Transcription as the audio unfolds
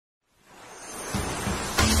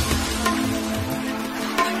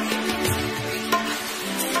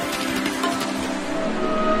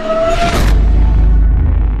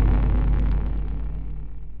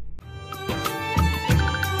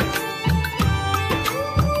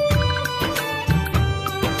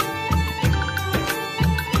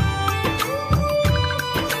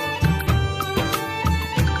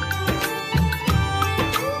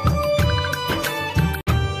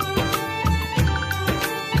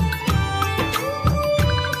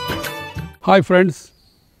Hi friends,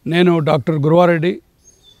 నేను doctor గురవా Reddy,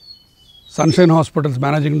 sunshine hospitals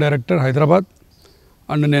managing director Hyderabad,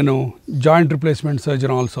 and నేను joint replacement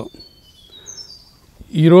surgeon also.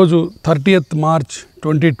 ఈరోజు 30th March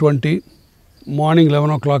 2020 morning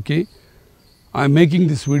 11 o'clockకి I'm making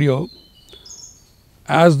this video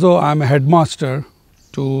as though I'm head master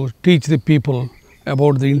to teach the people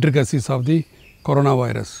about the intricacies of the corona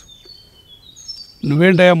virus.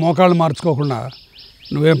 నువ్వేంటయ్యా మోకాళ్ళు మార్చుకోకుండా,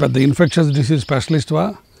 నువ్వేం పెద్ద infections disease స్పెషలిస్ట్వా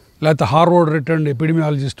లేకపోతే Harvard returned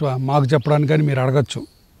ఎపిడమియాలజిస్ట్వా మాకు చెప్పడానికని మీరు అడగచ్చు.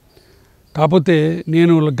 కాకపోతే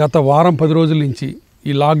నేను గత వారం 10 రోజుల నుంచి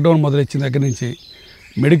ఈ లాక్డౌన్ మొదలెచ్చిన దగ్గర నుంచి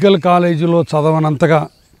మెడికల్ కాలేజీలో చదవనంతగా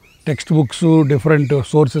టెక్స్ట్ బుక్స్ డిఫరెంట్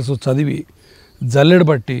సోర్సెస్ చదివి జల్లెడ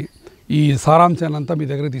బట్టి ఈ సారాంశాన్ని అంతా మీ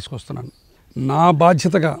దగ్గర తీసుకొస్తున్నాను. నా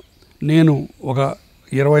బాధ్యతగా నేను ఒక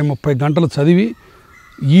 20-30 గంటలు చదివి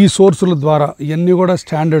ఈ సోర్సుల ద్వారా, ఇవన్నీ కూడా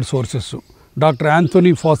standard sources. Doctor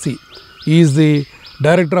Anthony FOSSEE is the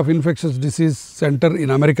director of infections disease centre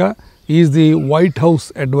in America, is the white house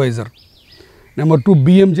advisor. Number 2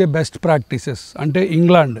 BMJ best practices అంటే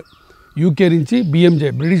ఇంగ్లాండ్ యూకే నుంచి BMJ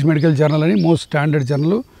బ్రిటిష్ మెడికల్ జర్నల్ అని మోస్ట్ స్టాండర్డ్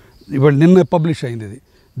జర్నల్, ఇవాళ నిన్న publish అయింది ఇది.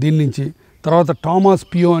 దీని నుంచి తర్వాత థామస్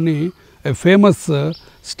పియో అని ఫేమస్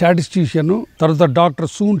స్టాటిస్టిషియన్, తర్వాత డాక్టర్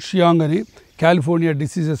సూన్ షియాంగ్ అని కాలిఫోర్నియా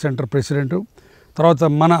డిసీజెస్ సెంటర్ ప్రెసిడెంట్, తర్వాత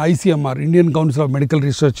మన ICMR Indian council of medical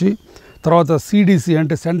research, తర్వాత CDC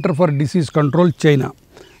అంటే centre for disease control China.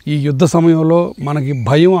 ఈ యుద్ధ సమయంలో మనకి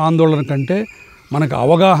భయం ఆందోళన కంటే మనకు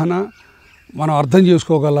అవగాహన, మనం అర్థం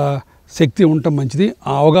చేసుకోగల శక్తి ఉండటం మంచిది.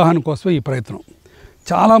 ఆ అవగాహన కోసమే ఈ ప్రయత్నం.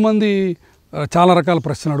 చాలామంది చాలా రకాల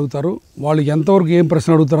ప్రశ్నలు అడుగుతారు. వాళ్ళు ఎంతవరకు ఏం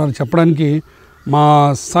ప్రశ్న అడుగుతారో అని చెప్పడానికి మా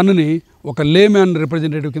సన్ని ఒక లేమ్యాన్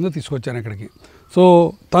రిప్రజెంటేటివ్ కింద తీసుకొచ్చాను ఇక్కడికి. సో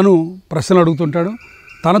తను ప్రశ్నలు అడుగుతుంటాడు.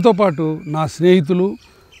 తనతో పాటు నా స్నేహితులు,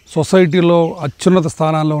 సొసైటీలో అత్యున్నత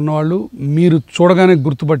స్థానాల్లో ఉన్నవాళ్ళు, మీరు చూడగానే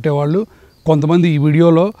గుర్తుపట్టేవాళ్ళు కొంతమంది ఈ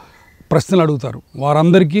వీడియోలో ప్రశ్నలు అడుగుతారు.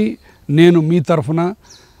 వారందరికీ నేను మీ తరఫున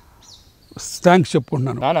థ్యాంక్స్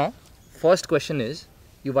చెప్పుకుంటున్నాను. నానా, ఫస్ట్ క్వశ్చన్ ఇస్,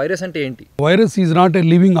 ఈ వైరస్ అంటే ఏంటి? Virus is not a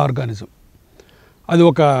living organism. అది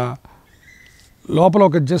ఒక లోపల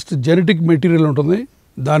ఒక జస్ట్ జెనెటిక్ మెటీరియల్ ఉంటుంది.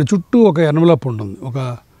 దాని చుట్టూ ఒక ఎన్వలప్ ఉంటుంది, ఒక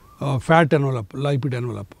ఫ్యాట్ ఎన్వలప్, లైపిడ్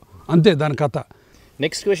ఎన్వలప్, అంతే దాని కథ.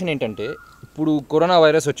 నెక్స్ట్ క్వశ్చన్ ఏంటంటే, ఇప్పుడు కరోనా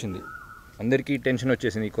వైరస్ వచ్చింది, అందరికీ టెన్షన్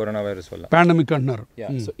వచ్చేసింది ఈ కరోనా వైరస్ వల్ల, పాండమిక్ అంటున్నారు.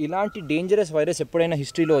 సో ఇలాంటి డేంజరస్ వైరస్ ఎప్పుడైనా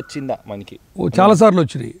హిస్టరీలో వచ్చిందా మనకి? చాలాసార్లు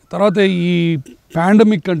వచ్చినాయి. తర్వాత ఈ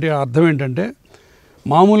పాండమిక్ అంటే అర్థం ఏంటంటే,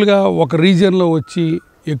 మామూలుగా ఒక రీజియన్లో వచ్చి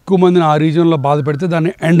ఎక్కువ మందిని ఆ రీజియన్లో బాధ పెడితే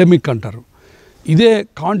దాన్ని ఎండమిక్ అంటారు. ఇదే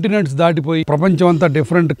కాంటినెంట్స్ దాటిపోయి ప్రపంచం అంతా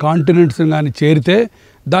డిఫరెంట్ కాంటినెంట్స్ కానీ చేరితే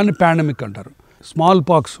దాన్ని పాండమిక్ అంటారు. స్మాల్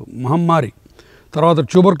పాక్స్ మహమ్మారి, తర్వాత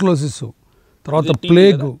ట్యూబర్క్లోసిస్, తర్వాత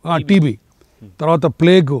ప్లేగ్, TB, తర్వాత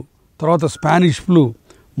ప్లేగు, తర్వాత స్పానిష్ ఫ్లూ,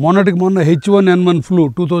 మొన్నటికి మొన్న H1N1 ఫ్లూ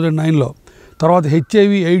 2009లో, తర్వాత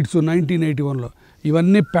HIV AIDS 1981లో.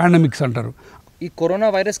 ఇవన్నీ పాండమిక్స్ అంటారు. ఈ కరోనా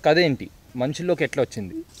వైరస్ కథ ఏంటి, మనుషుల్లోకి ఎట్లా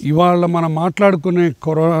వచ్చింది? ఇవాళ మనం మాట్లాడుకునే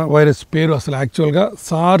కరోనా వైరస్ పేరు అసలు యాక్చువల్గా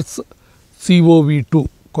SARS-CoV-2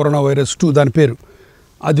 కరోనా వైరస్ 2 దాని పేరు.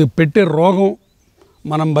 అది పెట్టే రోగం,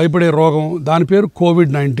 మనం భయపడే రోగం, దాని పేరు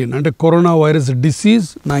COVID-19 అంటే కరోనా వైరస్ డిసీజ్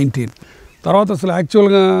 19. తర్వాత అసలు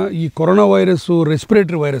యాక్చువల్గా ఈ కరోనా వైరస్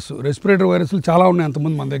రెస్పిరేటరీ వైరస్లు చాలా ఉన్నాయి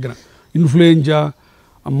అంతకుముందు మన దగ్గర. Influenza,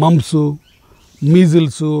 mumps,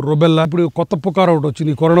 measles, రొబెల్లా. ఇప్పుడు కొత్త పుకార్ ఒకటి వచ్చింది.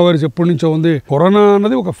 ఈ కరోనా వైరస్ ఎప్పటి నుంచో ఉంది. కరోనా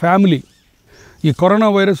అన్నది ఒక ఫ్యామిలీ. ఈ కరోనా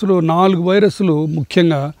వైరస్లు 4 వైరస్లు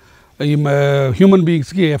ముఖ్యంగా ఈ హ్యూమన్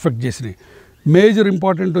బీయింగ్స్కి ఎఫెక్ట్ చేసినాయి. మేజర్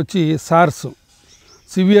ఇంపార్టెంట్ వచ్చి sirs,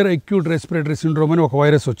 severe acute respiratory syndrome అని ఒక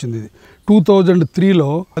వైరస్ వచ్చింది. ఇది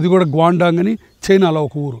 2003లో, అది కూడా గ్వాండాంగ్ అని చైనాలో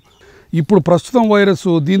ఒక ఊరు. ఇప్పుడు ప్రస్తుతం వైరస్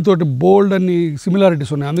దీంతో బోల్డ్ అన్ని సిమిలారిటీస్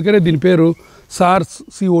ఉన్నాయి, అందుకనే దీని పేరు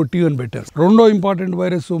SARS-CoV-2 అని పెట్టారు. రెండో important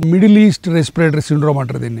virus middle east respiratory syndrome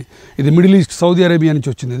అంటారు దీన్ని. ఇది మిడిల్ ఈస్ట్, సౌదీ అరేబియా నుంచి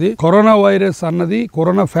వచ్చింది. ఇది కరోనా వైరస్ అన్నది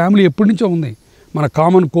కరోనా ఫ్యామిలీ ఎప్పటి నుంచో ఉంది. మన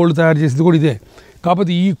కామన్ కోల్డ్ తయారు చేసింది కూడా ఇదే.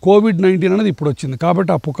 కాకపోతే ఈ COVID-19 అనేది ఇప్పుడు వచ్చింది,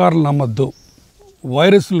 కాబట్టి ఆ పుకార్లు నమ్మద్దు.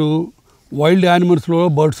 వైరస్లు వైల్డ్ యానిమల్స్లో,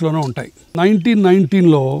 బర్డ్స్లోనే ఉంటాయి.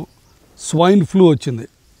 1919లో స్వైన్ ఫ్లూ వచ్చింది,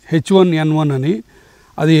 H1N1 అని.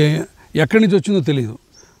 అది ఎక్కడి నుంచి వచ్చిందో తెలియదు,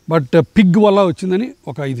 బట్ పిగ్ వల్ల వచ్చిందని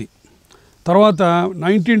ఒక ఇది. తర్వాత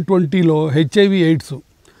 1920లో HIV AIDS,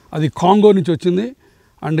 అది కాంగో నుంచి వచ్చింది,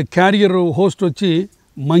 అండ్ క్యారియర్ హోస్ట్ వచ్చి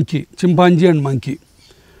monkey, chimpanzee and monkey.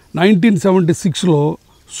 1976లో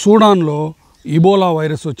సూడాన్లో Ebola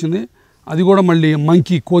virus వచ్చింది, అది కూడా మళ్ళీ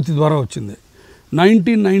మంకీ, కోతి ద్వారా వచ్చింది.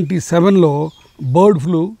 1997లో బర్డ్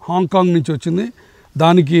ఫ్లూ హాంకాంగ్ నుంచి వచ్చింది,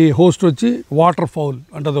 దానికి హోస్ట్ వచ్చి వాటర్ ఫౌల్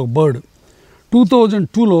అంటే అదొక బర్డ్.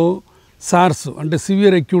 2002లో సార్స్ అంటే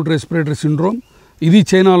సివియర్ అక్యూట్ రెస్పిరేటరీ సిండ్రోమ్, ఇది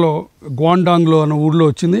చైనాలో గ్వాండాంగ్లో అన్న ఊళ్ళో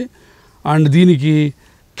వచ్చింది. అండ్ దీనికి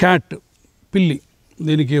క్యాట్ పిల్లి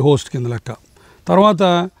దీనికి హోస్ట్ కింద లెక్క. తర్వాత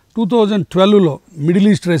 2012లో middle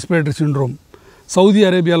east respiratory syndrome Saudi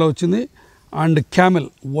అరేబియాలో వచ్చింది. అండ్ క్యామెల్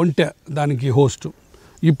ఒంటె దానికి హోస్ట్.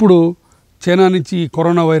 ఇప్పుడు చైనా నుంచి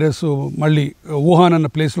కరోనా వైరస్ మళ్ళీ వుహాన్ అన్న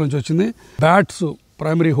ప్లేస్ నుంచి వచ్చింది. బ్యాట్స్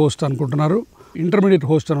ప్రైమరీ హోస్ట్ అనుకుంటున్నారు. ఇంటర్మీడియట్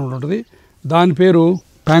హోస్ట్ అని ఉంటుంది, దాని పేరు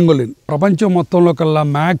ప్యాంగోలిన్. ప్రపంచం మొత్తంలో కల్లా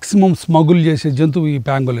మ్యాక్సిమం స్మగుల్ చేసే జంతువు ఈ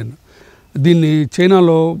ప్యాంగోలిన్. దీన్ని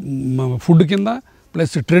చైనాలో ఫుడ్ కింద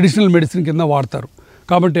ప్లస్ ట్రెడిషనల్ మెడిసిన్ కింద వాడతారు.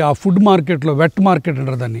 కాబట్టి ఆ ఫుడ్ మార్కెట్లో, వెట్ మార్కెట్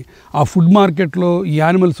అంటారు దాన్ని, ఆ ఫుడ్ మార్కెట్లో ఈ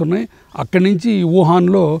యానిమల్స్ ఉన్నాయి. అక్కడి నుంచి ఈ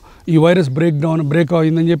వుహాన్లో ఈ వైరస్ బ్రేక్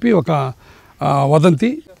అయిందని చెప్పి ఒక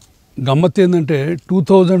వదంతి. గమ్మత్తు ఏంటంటే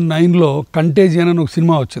 2009లో కంటేజియన్ అని ఒక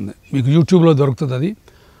సినిమా వచ్చింది, మీకు యూట్యూబ్లో దొరుకుతుంది అది.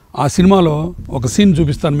 ఆ సినిమాలో ఒక సీన్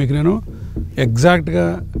చూపిస్తాను మీకు నేను, ఎగ్జాక్ట్గా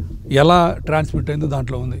ఎలా ట్రాన్స్మిట్ అయిందో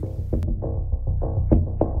దాంట్లో ఉంది.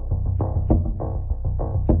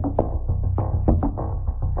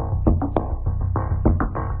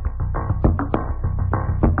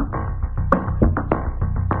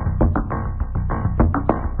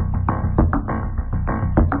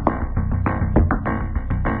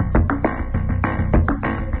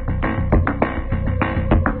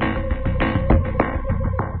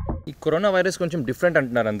 కరోనా వైరస్ కొంచెం డిఫరెంట్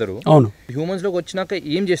అంటున్నారు అందరూ. అవును. హ్యూమన్స్లోకి వచ్చినాక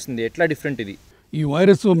ఏం చేస్తుంది, ఎట్లా డిఫరెంట్ ఇది? ఈ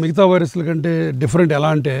వైరస్ మిగతా వైరస్ల కంటే డిఫరెంట్ ఎలా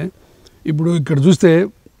అంటే, ఇప్పుడు ఇక్కడ చూస్తే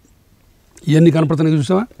ఇవన్నీ కనపడుతున్నాయి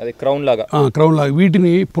చూసావా, అదే క్రౌన్ లాగా.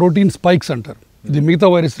 వీటిని ప్రోటీన్ స్పైక్స్ అంటారు. ఇది మిగతా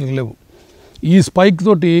వైరస్లకు లేవు. ఈ స్పైక్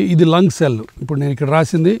తోటి ఇది లంగ్ సెల్. ఇప్పుడు నేను ఇక్కడ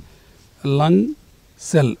రాసింది లంగ్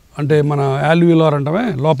సెల్, అంటే మన యాల్వియోలార్ అంటామే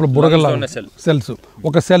లోపల బుడగల సెల్స్,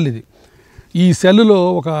 ఒక సెల్ ఇది. ఈ సెల్లో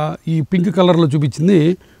ఈ పింక్ కలర్లో చూపించింది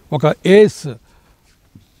ఒక ఏస్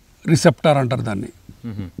రిసెప్టార్ అంటారు దాన్ని,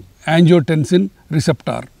 యాంజియోటెన్సిన్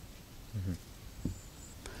రిసెప్టార్.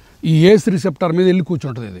 ఈ ఏస్ రిసెప్టార్ మీద వెళ్ళి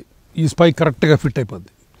కూర్చుంటుంది ఇది. ఈ స్పైక్ కరెక్ట్గా ఫిట్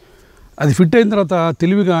అయిపోద్ది. అది ఫిట్ అయిన తర్వాత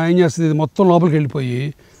తెలివిగా ఏం చేస్తుంది, ఇది మొత్తం లోపలికి వెళ్ళిపోయి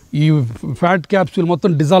ఈ ఫ్యాట్ క్యాప్సూల్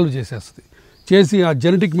మొత్తం డిజాల్వ్ చేసేస్తుంది, చేసి ఆ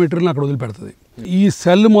జెనెటిక్ మెటీరియల్ని అక్కడ వదిలిపెడుతుంది. ఈ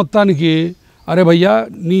సెల్ మొత్తానికి అరే భయ్యా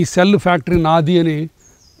నీ సెల్ ఫ్యాక్టరీ నాది అని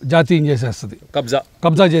జాతీయం చేసేస్తుంది,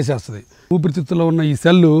 కబ్జా చేసేస్తుంది. ఊపిరితిత్తులో ఉన్న ఈ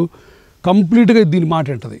సెల్ కంప్లీట్గా దీని మాట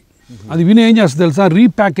వింటుంది. అది విని ఏం చేస్తుంది తెలుసా,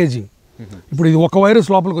 రీప్యాకేజింగ్. ఇప్పుడు ఇది ఒక వైరస్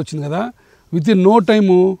లోపలికి వచ్చింది కదా, విత్ ఇన్ నో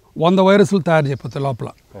టైము 100 వైరస్లు తయారు చేయకపోతాయి లోపల.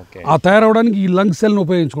 ఆ తయారవడానికి ఈ లంగ్ సెల్ని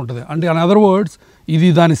ఉపయోగించుకుంటుంది. అంటే అన్ అదర్ వర్డ్స్ ఇది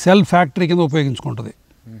దాని సెల్ ఫ్యాక్టరీ కింద ఉపయోగించుకుంటుంది.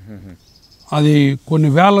 అది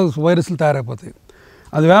కొన్ని వేల వైరస్లు తయారైపోతాయి.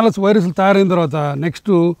 అది వేల వైరస్లు తయారైన తర్వాత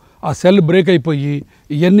నెక్స్ట్ ఆ సెల్ బ్రేక్ అయిపోయి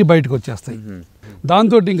ఇవన్నీ బయటకు వచ్చేస్తాయి.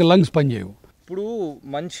 దాంతో ఇంకా లంగ్స్ పనిచేయవు. ఇప్పుడు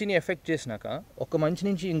మనిషిని ఎఫెక్ట్ చేసినాక ఒక మనిషి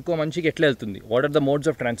నుంచి ఇంకో మనిషికి ఎట్లా వెళ్తుంది? What are the modes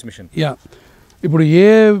of transmission? ఇప్పుడు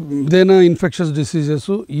ఏదైనా ఇన్ఫెక్షన్స్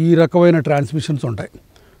డిసీజెస్ ఈ రకమైన ట్రాన్స్మిషన్స్ ఉంటాయి.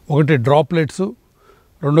 ఒకటి డ్రాప్లెట్స్,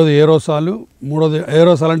 రెండోది ఏరోసాలు, మూడోది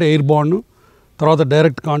ఏరోసాల్ అంటే ఎయిర్ బాండ్, తర్వాత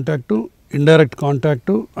డైరెక్ట్ కాంటాక్టు, ఇండైరెక్ట్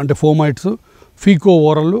కాంటాక్టు అంటే fomites, faeco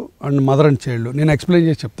oral and mother and child. నేను ఎక్స్ప్లెయిన్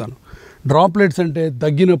చేసి చెప్తాను. డ్రాప్లెట్స్ అంటే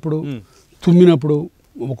దగ్గినప్పుడు, తుమ్మినప్పుడు,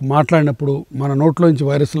 మాట్లాడినప్పుడు మన నోట్లోంచి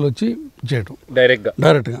వైరస్లు వచ్చి చేయటం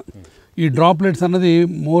డైరెక్ట్గా. ఈ డ్రాప్లెట్స్ అన్నది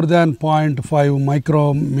మోర్ దాన్ 0.5 మైక్రో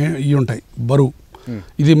ఇవి ఉంటాయి బరువు.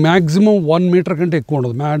 ఇది మ్యాక్సిమం 1 మీటర్ కంటే ఎక్కువ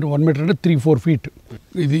ఉండదు. 1 మీటర్ అంటే 3-4 ఫీట్.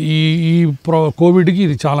 ఇది ఈ కోవిడ్కి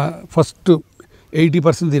ఇది చాలా ఫస్ట్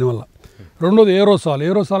 80% దీనివల్ల. రెండోది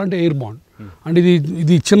ఏరోసాల్ అంటే ఎయిర్ బాండ్. అంటే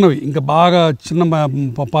ఇది చిన్నవి, ఇంకా బాగా చిన్న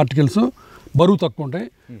పార్టికల్స్, బరువు తక్కువ ఉంటాయి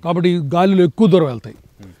కాబట్టి గాలిలో ఎక్కువ దూరం వెళ్తాయి.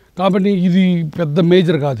 కాబట్టి ఇది పెద్ద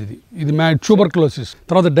మేజర్ కాదు. ఇది ట్యూబర్క్లోసిస్.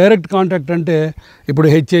 తర్వాత డైరెక్ట్ కాంటాక్ట్ అంటే ఇప్పుడు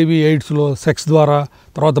HIV ఎయిడ్స్లో సెక్స్ ద్వారా,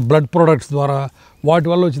 తర్వాత బ్లడ్ ప్రొడక్ట్స్ ద్వారా, వాటి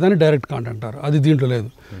వల్ల వచ్చేదాన్ని డైరెక్ట్ కాంటాక్ట్ అంటారు. అది దీంట్లో లేదు.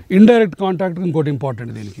 ఇండైరెక్ట్ కాంటాక్ట్ ఇంకోటి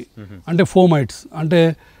ఇంపార్టెంట్ దీనికి, అంటే ఫోమైట్స్ అంటే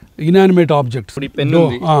ఇనానిమేట్ ఆబ్జెక్ట్స్.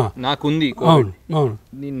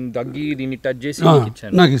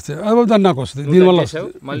 నాకు ఇస్తే దాన్ని నాకు వస్తుంది, దీనివల్ల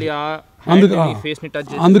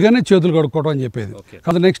అందుకనే చేతులు కడుక్కోవడం అని చెప్పేది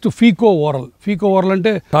కదా. నెక్స్ట్ ఫీకో ఓరల్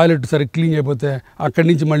అంటే టాయిలెట్ సరే క్లీన్ అయిపోతే అక్కడి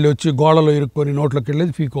నుంచి మళ్ళీ వచ్చి గోడలో ఇరుక్కొని నోట్లోకి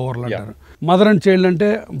వెళ్ళేది ఫీకో ఓరల్ అంటారు. మదర్ అండ్ చైల్డ్ అంటే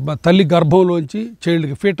తల్లి గర్భంలోంచి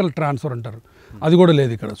చైల్డ్కి ఫీటల్ ట్రాన్స్ఫర్ అంటారు. అది కూడా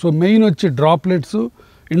లేదు ఇక్కడ. సో మెయిన్ వచ్చి డ్రాప్లెట్స్,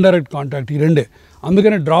 ఇండైరెక్ట్ కాంటాక్ట్, ఈ రెండే.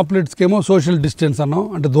 అందుకనే డ్రాప్లెట్స్కి ఏమో సోషల్ డిస్టెన్స్ అన్నాం,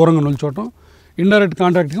 అంటే దూరంగా నిల్చోవటం. ఇండైరెక్ట్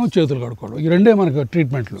కాంటాక్ట్కి ఏమో చేతులు కడుక్కోవడం. ఈ రెండే మనకు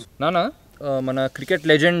ట్రీట్మెంట్లు. నానా, మన క్రికెట్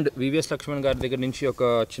లెజెండ్ VS లక్ష్మణ్ గారి దగ్గర నుంచి ఒక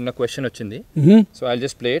చిన్న క్వశ్చన్ వచ్చింది. So I'll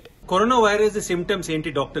just play it. Corona virus symptoms ఏంటి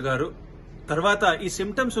డాక్టర్ గారు? తర్వాత ఈ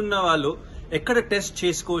సిమ్టమ్స్ ఉన్న వాళ్ళు ఎక్కడ టెస్ట్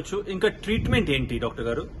చేసుకోవచ్చు? ఇంకా ట్రీట్మెంట్ ఏంటి డాక్టర్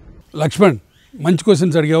గారు? లక్ష్మణ్, మంచి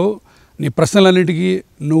క్వశ్చన్స్ అడిగావు. నీ ప్రశ్నలన్నిటికీ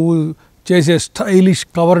నువ్వు చేసే స్టైలిష్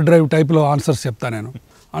కవర్ డ్రైవ్ టైప్లో ఆన్సర్స్ చెప్తా నేను.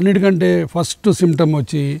 అన్నిటికంటే ఫస్ట్ సిమ్టమ్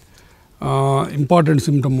వచ్చి ఇంపార్టెంట్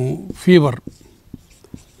సిమ్టము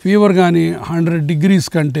ఫీవర్ కానీ 100 degrees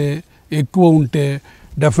కంటే ఎక్కువ ఉంటే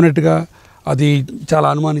డెఫినెట్గా అది చాలా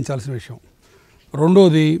అనుమానించాల్సిన విషయం.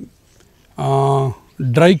 రెండోది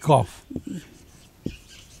డ్రై కాఫ్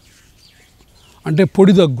అంటే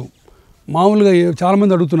పొడి దగ్గు. మామూలుగా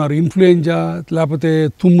చాలామంది అడుగుతున్నారు ఇన్ఫ్లుయెంజా లేకపోతే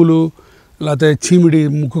తుమ్ములు లేకపోతే చీమిడి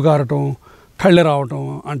ముక్కు కారటం కళ్ళె రావటం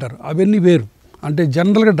అంటారు. అవన్నీ వేరు, అంటే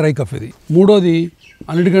జనరల్గా డ్రై కఫ్ ఇది. మూడోది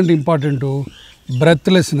అన్నిటికంటే ఇంపార్టెంట్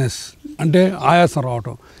బ్రెత్లెస్నెస్ అంటే ఆయాసం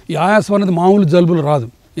రావటం. ఈ ఆయాసం అనేది మామూలు జలుబులు రాదు,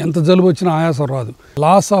 ఎంత జలుబు వచ్చినా ఆయాసం రాదు.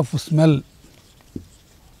 Loss of smell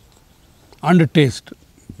and taste,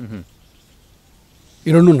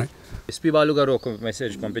 ఈ రెండు ఉన్నాయి. ఎస్పీ బాలు గారు ఒక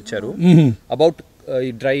మెసేజ్ పంపించారు about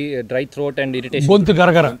dry throat and irritation, గొంతు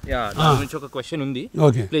గరగర. దాని గురించి ఒక క్వశ్చన్ ఉంది,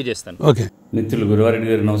 ప్లే చేస్తాను. ఓకే మిత్రులు గురవారెడ్డి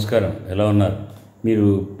గారు నమస్కారం, ఎలా ఉన్నారు మీరు?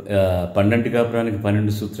 పండంటి కాపురానికి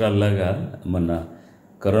 12 సూత్రాలలాగా మొన్న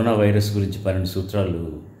కరోనా వైరస్ గురించి 12 సూత్రాలు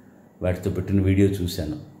వాటితో పెట్టిన వీడియో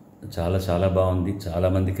చూశాను. చాలా చాలా బాగుంది,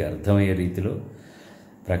 చాలామందికి అర్థమయ్యే రీతిలో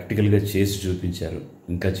ప్రాక్టికల్గా చేసి చూపించారు.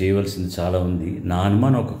 ఇంకా చేయవలసింది చాలా ఉంది. నా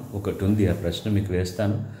అనుమానం ఒకటి ఉంది, ఆ ప్రశ్న మీకు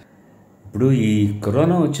వేస్తాను. ఇప్పుడు ఈ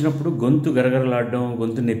కరోనా వచ్చినప్పుడు గొంతు గరగరలాడడం,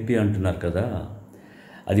 గొంతు నొప్పి అంటున్నారు కదా,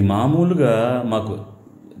 అది మామూలుగా మాకు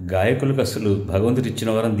గాయకులకు అసలు భగవంతుడు ఇచ్చిన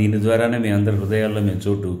వరం, దీని ద్వారానే మీ అందరి హృదయాల్లో మేము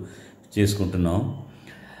చోటు చేసుకుంటున్నాం.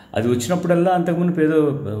 అది వచ్చినప్పుడల్లా అంతకుముందు ఏదో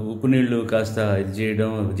ఉప్పు నీళ్ళు కాస్త ఇది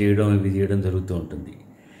చేయడం జరుగుతూ ఉంటుంది.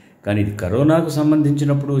 కానీ ఇది కరోనాకు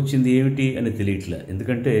సంబంధించినప్పుడు వచ్చింది ఏమిటి అని తెలియట్లే.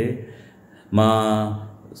 ఎందుకంటే మా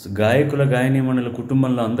గాయకుల గాయనీమణుల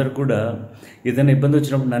కుటుంబంలో అందరూ కూడా ఏదైనా ఇబ్బంది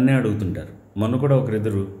వచ్చినప్పుడు నన్నే అడుగుతుంటారు. మొన్న కూడా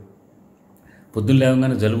ఒకరిద్దరు పొద్దున్న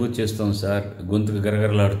లేవగానే జలుబు వచ్చేస్తోంది సార్, గొంతుకు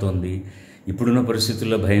గరగరలాడుతోంది, ఇప్పుడున్న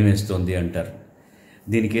పరిస్థితుల్లో భయం వేస్తోంది అంటారు.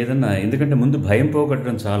 దీనికి ఏదన్నా, ఎందుకంటే ముందు భయం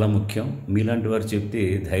పోగొట్టడం చాలా ముఖ్యం. మీలాంటి వారు చెప్తే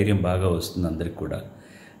ధైర్యం బాగా వస్తుంది అందరికి కూడా.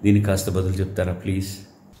 దీనికి కాస్త బదులు చెప్తారా ప్లీజ్?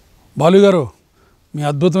 బాలు గారు, మీ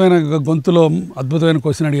అద్భుతమైన గొంతులో అద్భుతమైన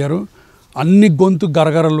క్వశ్చన్ అడిగారు. అన్ని గొంతు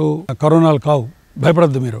గరగరలు కరోనాలు కావు,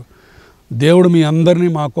 భయపడద్దు మీరు. దేవుడు మీ అందరినీ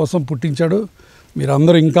మా కోసం పుట్టించాడు.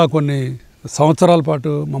 మీరందరూ ఇంకా కొన్ని సంవత్సరాల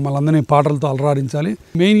పాటు మమ్మల్ని అందరినీ పాటలతో అలరారించాలి.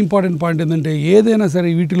 మెయిన్ ఇంపార్టెంట్ పాయింట్ ఏంటంటే ఏదైనా సరే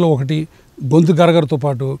వీటిలో ఒకటి గొంతు గరగరతో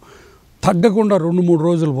పాటు తగ్గకుండా 2-3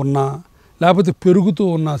 రోజులు ఉన్నా లేకపోతే పెరుగుతూ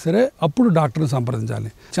ఉన్నా సరే అప్పుడు డాక్టర్ని సంప్రదించాలి.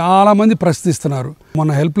 చాలామంది ప్రశ్నిస్తున్నారు.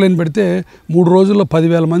 మొన్న హెల్ప్ లైన్ పెడితే 3 రోజుల్లో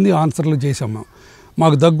 10,000 మంది ఆన్సర్లు చేసాం.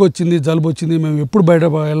 మాకు దగ్గు వచ్చింది, జలుబు వచ్చింది, మేము ఎప్పుడు బయట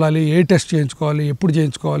వెళ్ళాలి, ఏ టెస్ట్ చేయించుకోవాలి, ఎప్పుడు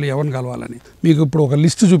చేయించుకోవాలి, ఎవరిని కలవాలని మీకు ఇప్పుడు ఒక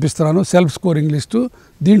లిస్టు చూపిస్తున్నాను, సెల్ఫ్ స్కోరింగ్ లిస్టు.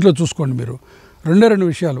 దీంట్లో చూసుకోండి మీరు. 2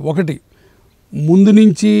 విషయాలు. ఒకటి, ముందు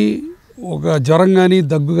నుంచి ఒక జ్వరం కానీ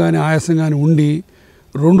దగ్గు కానీ ఆయాసం కానీ ఉండి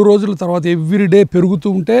 2 రోజుల తర్వాత ఎవ్రీడే పెరుగుతూ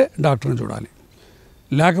ఉంటే డాక్టర్ని చూడాలి.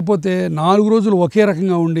 లేకపోతే 4 రోజులు ఒకే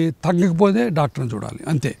రకంగా ఉండి తగ్గకపోతే డాక్టర్ని చూడాలి.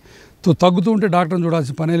 అంతే. తగ్గుతూ ఉంటే డాక్టర్ని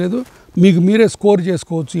చూడాల్సిన పనే లేదు. మీకు మీరే స్కోర్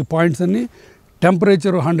చేసుకోవచ్చు. ఈ పాయింట్స్ అన్నీ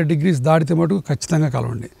టెంపరేచర్ 100 degrees దాటితే మటుకు ఖచ్చితంగా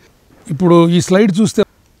కలవండి. ఇప్పుడు ఈ స్లైడ్ చూస్తే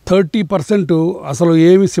 30% అసలు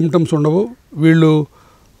ఏమి సిమ్టమ్స్ ఉండవు. వీళ్ళు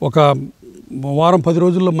ఒక వారం 10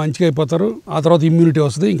 రోజుల్లో మంచిగా అయిపోతారు. ఆ తర్వాత ఇమ్యూనిటీ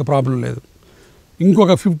వస్తుంది, ఇంకా ప్రాబ్లం లేదు.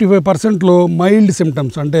 ఇంకొక 55%లో మైల్డ్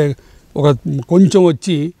సిమ్టమ్స్, అంటే ఒక కొంచెం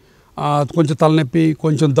వచ్చి కొంచెం తలనొప్పి,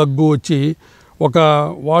 కొంచెం దగ్గు వచ్చి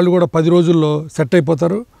వాళ్ళు కూడా 10 రోజుల్లో సెట్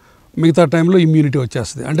అయిపోతారు. మిగతా టైంలో ఇమ్యూనిటీ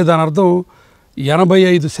వచ్చేస్తుంది. అంటే దాని అర్థం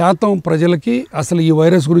 85% ప్రజలకి అసలు ఈ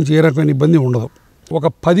వైరస్ గురించి ఏ రకమైన ఇబ్బంది ఉండదు. ఒక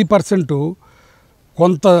 10%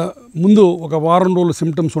 కొంత ముందు ఒక వారం రోజులు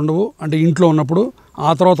సిమ్టమ్స్ ఉండవు, అంటే ఇంట్లో ఉన్నప్పుడు.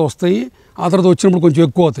 ఆ తర్వాత వస్తాయి, ఆ తర్వాత వచ్చినప్పుడు కొంచెం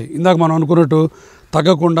ఎక్కువ అవుతాయి. ఇందాక మనం అనుకున్నట్టు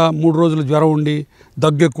తగ్గకుండా 3 రోజులు జ్వరం ఉండి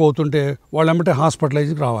దగ్గు ఎక్కువ అవుతుంటే వాళ్ళు వెంబటే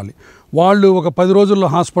హాస్పిటలైజ్కి రావాలి. వాళ్ళు ఒక 10 రోజుల్లో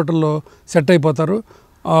హాస్పిటల్లో సెట్ అయిపోతారు.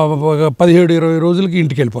 17-20 రోజులకి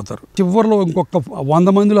ఇంటికి వెళ్ళిపోతారు. చివరిలో ఇంకొక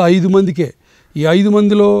 100 మందిలో 5 మందికే, ఈ 5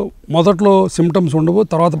 మందిలో మొదట్లో సిమ్టమ్స్ ఉండవు,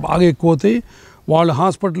 తర్వాత బాగా ఎక్కువ అవుతాయి. వాళ్ళు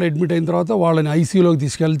హాస్పిటల్లో అడ్మిట్ అయిన తర్వాత వాళ్ళని ఐసీయూలోకి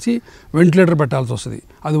తీసుకెళ్ళి వెంటిలేటర్ పెట్టాల్సి వస్తుంది.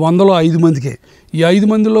 అది 100లో 5 మందికే. ఈ 5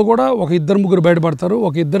 మందిలో కూడా ఒక 2-3 బయటపడతారు,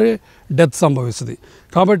 ఒక ఇద్దరే డెత్ సంభవిస్తుంది.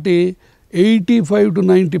 కాబట్టి 85 to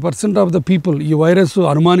 90% ఆఫ్ ద పీపుల్ ఈ వైరస్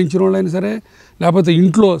అనుమానించిన వాళ్ళైనా సరే, లేకపోతే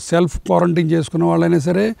ఇంట్లో సెల్ఫ్ క్వారంటైన్ చేసుకున్న వాళ్ళైనా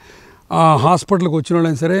సరే, హాస్పిటల్కి వచ్చిన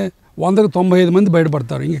వాళ్ళైనా సరే 100కి 95 మంది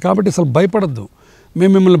బయటపడతారు. ఇంక కాబట్టి అసలు భయపడద్దు.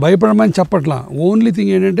 మేము మిమ్మల్ని భయపడమని చెప్పట్లా. ఓన్లీ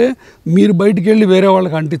థింగ్ ఏంటంటే మీరు బయటికి వెళ్ళి వేరే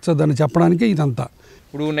వాళ్ళకి అంటించొద్దని చెప్పడానికి ఇదంతా.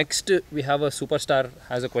 ఇప్పుడు next we have a super star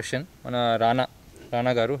has a question. మన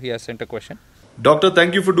రానా గారు he has cent a question. Doctor,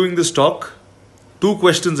 thank you for doing this talk. 2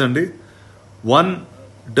 questions అండి. 1,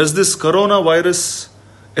 does this corona virus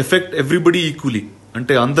effect everybody equally?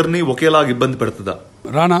 అంటే అందరినీ ఒకేలాగా ఇబ్బంది పెడుతుందా?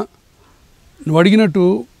 రానా, నువ్వు అడిగినట్టు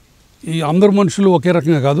ఈ అందరు మనుషులు ఒకే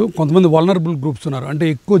రకంగా కాదు. కొంతమంది వల్నరబుల్ గ్రూప్స్ ఉన్నారు, అంటే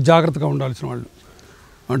ఎక్కువ జాగ్రత్తగా ఉండాల్సిన వాళ్ళు.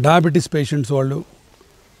 డయాబెటీస్ పేషెంట్స్ వాళ్ళు,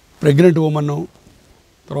 ప్రెగ్నెంట్ ఉమెన్,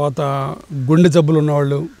 తర్వాత గుండె జబ్బులు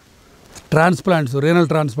ఉన్నవాళ్ళు, transplants, renal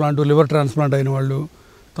transplant, liver transplant అయిన వాళ్ళు,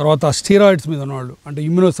 తర్వాత స్టీరాయిడ్స్ మీద ఉన్నవాళ్ళు, అంటే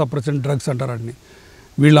ఇమ్యూనో సప్రెసెంట్ డ్రగ్స్ అంటారు వాటిని,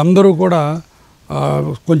 వీళ్ళందరూ కూడా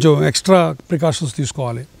కొంచెం ఎక్స్ట్రా ప్రికాషన్స్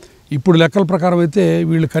తీసుకోవాలి. ఇప్పుడు లెక్కల ప్రకారం అయితే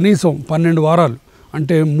వీళ్ళు కనీసం 12 వారాలు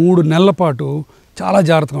అంటే 3 నెలల పాటు చాలా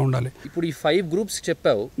జాగ్రత్తగా ఉండాలి. ఇప్పుడు ఈ 5 గ్రూప్స్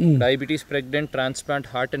చెప్పావు, diabetes, pregnant, transplant,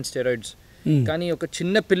 heart and steroids. కానీ ఒక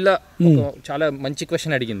చిన్న పిల్ల చాలా మంచి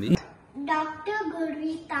క్వశ్చన్ అడిగింది. డాక్టర్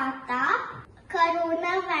గురి తాత,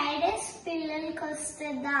 కరోనా వైరస్ పిల్లలకి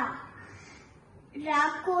వస్తుందా,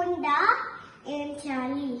 రాకుండా ఏం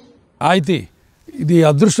చేయాలి? అయితే ఇది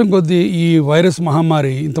అదృష్టం కొద్దీ ఈ వైరస్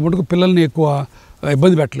మహమ్మారి ఇంత మటుకు పిల్లల్ని ఎక్కువ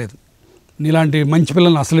ఇబ్బంది పెట్టలేదు. నీలాంటి మంచి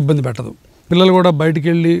పిల్లల్ని అసలు ఇబ్బంది పెట్టదు. పిల్లలు కూడా బయటికి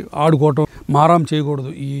వెళ్ళి ఆడుకోవటం, మారాం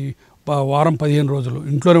చేయకూడదు. ఈ వారం 15 రోజులు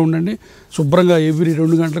ఇంట్లోనే ఉండండి. శుభ్రంగా ఎవ్రీ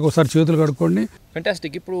 2 గంటలకు ఒకసారి చేతులు కడుక్కోండి.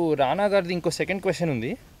 ఫెంటాస్టిక్. ఇప్పుడు రానా గారిది ఇంకో సెకండ్ క్వశ్చన్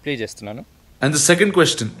ఉంది, ప్లే చేస్తున్నాను. And the second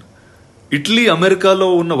question, Italy, అమెరికాలో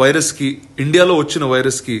ఉన్న వైరస్కి ఇండియాలో వచ్చిన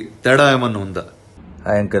వైరస్కి తేడా ఏమన్నా ఉందా?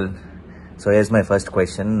 Hi uncle. So here's my first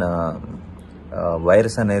question.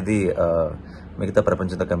 Virus అనేది మిగతా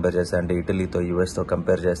ప్రపంచంతో కంపేర్ చేస్తే, అంటే ఇటలీతో, యూఎస్తో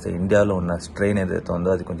కంపేర్ చేస్తే ఇండియాలో ఉన్న స్ట్రెయిన్ ఏదైతే ఉందో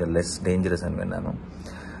అది కొంచెం లెస్ డేంజరస్ అని విన్నాను.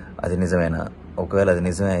 అది నిజమేనా? ఒకవేళ అది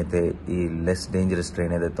నిజమే అయితే ఈ లెస్ డేంజరస్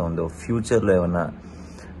స్ట్రెయిన్ ఏదైతే ఉందో ఫ్యూచర్లో ఏమన్నా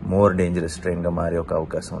మోర్ డేంజరస్ స్ట్రెయిన్గా మారే ఒక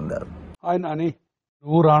అవకాశం ఉందా? అని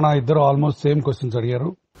నువ్వు రానా ఇద్దరు ఆల్మోస్ట్ సేమ్ క్వశ్చన్స్ అడిగారు.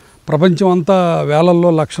 ప్రపంచం అంతా వేలల్లో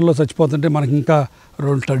లక్షల్లో చచ్చిపోతుంటే మనకి ఇంకా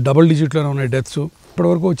డబుల్ డిజిట్లోనే ఉన్నాయి డెత్స్.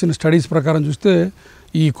 ఇప్పటివరకు వచ్చిన స్టడీస్ ప్రకారం చూస్తే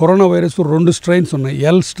ఈ కరోనా వైరస్ 2 స్ట్రెయిన్స్ ఉన్నాయి,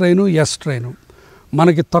 ఎల్ స్ట్రెయిన్, ఎస్ స్ట్రెయిన్.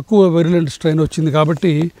 మనకి తక్కువ వెరిలెంట్ స్ట్రెయిన్ వచ్చింది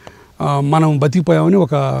కాబట్టి మనం బతికిపోయామని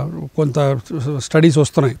కొంత స్టడీస్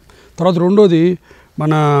వస్తున్నాయి. తర్వాత రెండోది,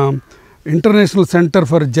 మన international centre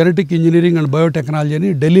for genetic engineering and biotechnology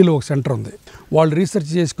అని ఢిల్లీలో ఒక సెంటర్ ఉంది. వాళ్ళు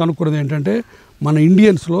రీసెర్చ్ చేసి కనుక్కున్నది ఏంటంటే మన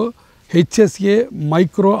ఇండియన్స్లో HSA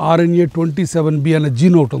మైక్రో RNA 27B అనే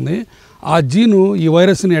జీన్ ఒకటి ఉంది. ఆ జీను ఈ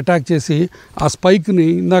వైరస్ని అటాక్ చేసి ఆ స్పైక్ని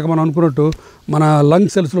ఇందాక మనం అనుకున్నట్టు మన లంగ్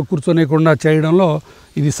సెల్స్లో కూర్చోనేకుండా చేయడంలో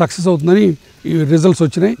ఇది సక్సెస్ అవుతుందని ఈ రిజల్ట్స్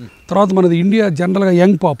వచ్చినాయి. తర్వాత మనది ఇండియా జనరల్గా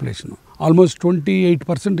young population, almost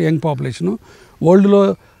 28% young population. వరల్డ్లో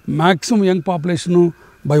maximum young population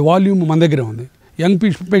by volume మన దగ్గరే ఉంది. యంగ్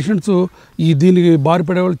పేషెంట్స్ దీనికి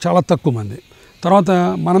బారిపడే వాళ్ళు చాలా తక్కువ మంది. తర్వాత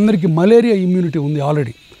మనందరికీ మలేరియా ఇమ్యూనిటీ ఉంది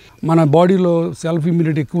ఆల్రెడీ. మన బాడీలో సెల్ఫ్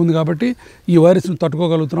ఇమ్యూనిటీ ఎక్కువ ఉంది కాబట్టి ఈ వైరస్ని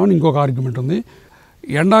తట్టుకోగలుగుతున్నాం అని ఇంకొక ఆర్గ్యుమెంట్ ఉంది.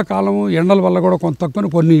 ఎండాకాలం ఎండల వల్ల కూడా కొంత తక్కువ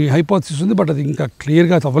కొన్ని హైపోథసిస్ ఉంది, బట్ అది ఇంకా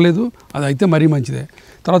క్లియర్గా అవ్వలేదు. అది అయితే మరీ మంచిదే.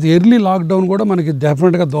 తర్వాత ఎర్లీ లాక్డౌన్ కూడా మనకి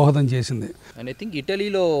డెఫినెట్గా దోహదం చేసింది. అండ్ ఐ థింక్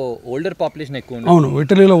ఇటలీలో ఓల్డర్ పాపులేషన్ ఎక్కువ ఉంది. అవును,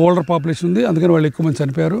 ఇటలీలో ఓల్డర్ పాపులేషన్ ఉంది, అందుకని వాళ్ళు ఎక్కువ మంది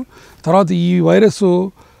చనిపోయారు. తర్వాత ఈ virus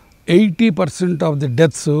 80% of the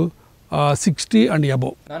deaths 60 and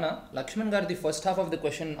above. నానా, లక్ష్మణ్ గారిది first half of the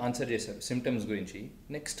question answer చేశారు సిమ్టమ్స్ గురించి.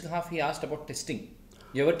 Next half he asked about testing.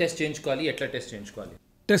 ఎవరు టెస్ట్ చేయించుకోవాలి, ఎట్లా టెస్ట్ చేయించుకోవాలి?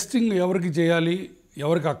 టెస్టింగ్ ఎవరికి చేయాలి,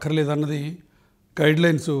 ఎవరికి అక్కర్లేదు అన్నది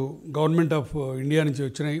గైడ్లైన్స్ గవర్నమెంట్ ఆఫ్ ఇండియా నుంచి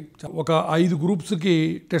వచ్చినాయి. ఒక 5 గ్రూప్స్కి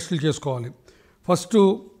టెస్టులు చేసుకోవాలి. ఫస్ట్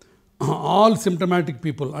ఆల్ సిమ్టమాటిక్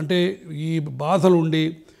పీపుల్, అంటే ఈ బాధలు ఉండి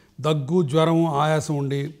దగ్గు, జ్వరం, ఆయాసం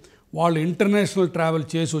ఉండి వాళ్ళు ఇంటర్నేషనల్ ట్రావెల్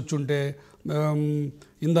చేసి వచ్చుంటే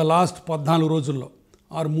ఇన్ ద లాస్ట్ 14 రోజుల్లో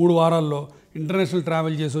 3 వారాల్లో ఇంటర్నేషనల్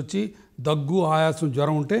ట్రావెల్ చేసి వచ్చి దగ్గు, ఆయాసం,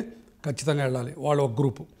 జ్వరం ఉంటే ఖచ్చితంగా వెళ్ళాలి, వాళ్ళు ఒక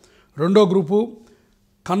గ్రూపు. రెండో గ్రూపు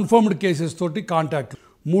కన్ఫర్మ్డ్ కేసెస్ తోటి కాంటాక్ట్.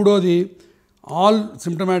 మూడోది all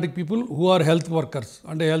symptomatic people who are health workers,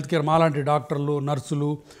 అంటే హెల్త్ కేర్ మాలాంటి డాక్టర్లు,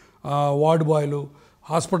 నర్సులు, వార్డ్ బాయ్లు,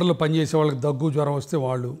 హాస్పిటల్లో పనిచేసే వాళ్ళకి దగ్గు, జ్వరం వస్తే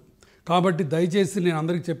వాళ్ళు. కాబట్టి దయచేసి నేను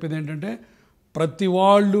అందరికీ చెప్పేది ఏంటంటే ప్రతి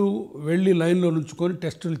వాళ్ళు వెళ్ళి లైన్లో నుంచుకొని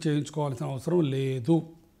టెస్టులు చేయించుకోవాల్సిన అవసరం లేదు.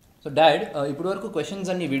 సో డాడ్, ఇప్పుడు వరకు క్వశ్చన్స్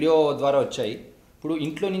అన్ని వీడియో ద్వారా వచ్చాయి. ఇప్పుడు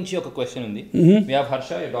ఇంట్లో నుంచి ఒక క్వశ్చన్ ఉంది. We have Harsha,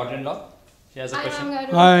 your daughter in law. She has a question.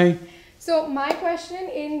 Hi. So my question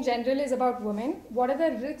in general is about women. What are the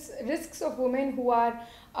risks of women who are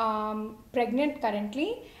pregnant currently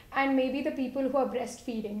and maybe the people who are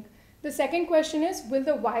breastfeeding? The second question is, will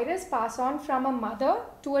the virus pass on from a mother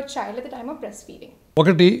to a child at the time of breastfeeding?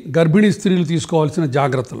 ఒకటి, గర్భిణీ స్త్రీలు తీసుకోవాల్సిన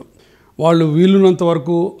జాగ్రత్తలు. వాళ్ళు వీలున్నంత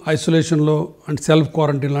వరకు ఐసోలేషన్లో అంటే self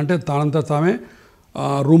క్వారంటైన్లో, అంటే తానంతా తామే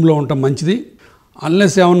రూమ్లో ఉండటం మంచిది.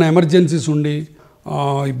 అన్లెస్ ఏమన్నా ఎమర్జెన్సీస్ ఉండి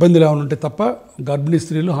ఇబ్బందులు ఏమైనా ఉంటే తప్ప గర్భిణీ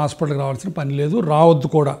స్త్రీలు హాస్పిటల్కి రావాల్సిన పని లేదు, రావద్దు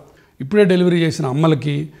కూడా. ఇప్పుడే డెలివరీ చేసిన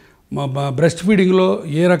అమ్మలకి బ్రెస్ట్ ఫీడింగ్లో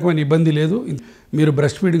ఏ రకమైన ఇబ్బంది లేదు. మీరు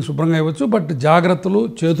బ్రెస్ట్ ఫీడింగ్ శుభ్రంగా ఇవ్వచ్చు, బట్ జాగ్రత్తలు,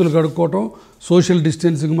 చేతులు కడుక్కోవటం, సోషల్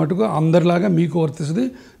డిస్టెన్సింగ్ మటుకు అందరిలాగా మీకు వర్తిస్తుంది.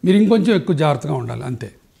 మీరు ఇంకొంచెం ఎక్కువ జాగ్రత్తగా ఉండాలి, అంతే.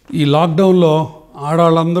 ఈ లాక్డౌన్లో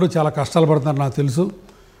ఆడవాళ్ళందరూ చాలా కష్టాలు పడుతున్నారు నాకు తెలుసు.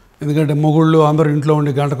 ఎందుకంటే మొగుళ్ళు అందరూ ఇంట్లో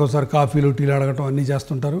ఉండి గంటకోసారి కాఫీలు, టీలు అడగటం అన్నీ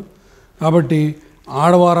చేస్తుంటారు. కాబట్టి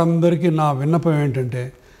ఆడవారందరికీ నా విన్నపం ఏంటంటే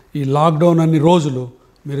ఈ లాక్డౌన్ అన్ని రోజులు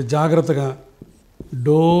మీరు జాగ్రత్తగా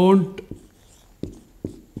డోంట్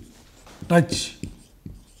టచ్,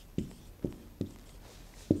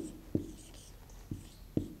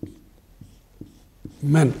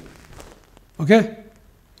 మెన్. ఓకే,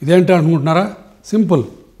 ఇదేంటి అనుకుంటున్నారా? సింపుల్.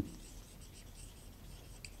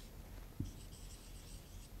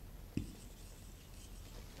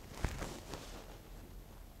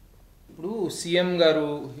 ఇప్పుడు సీఎం గారు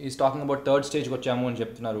ఈజ్ టాకింగ్ అబౌట్ థర్డ్ స్టేజ్కి వచ్చాము అని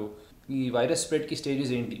చెప్తున్నారు. ఈ వైరస్ స్ప్రెడ్కి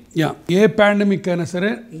స్టేజెస్ ఏంటి? ఏ పాండమిక్ అయినా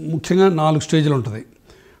సరే ముఖ్యంగా 4 స్టేజ్లు ఉంటుంది.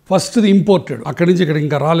 ఫస్ట్ది ఇంపోర్టెడ్, అక్కడి నుంచి ఇక్కడ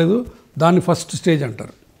ఇంకా రాలేదు, దాన్ని ఫస్ట్ స్టేజ్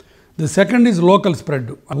అంటారు. The second is local spread,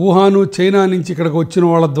 Wuhan China నుంచి ఇక్కడికి వచ్చిన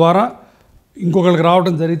వాళ్ళ ద్వారా ఇంకొకరికి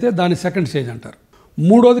రావడం జరిగితే దాన్ని సెకండ్ స్టేజ్ అంటారు.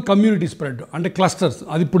 మూడోది కమ్యూనిటీ స్ప్రెడ్, అంటే క్లస్టర్స్.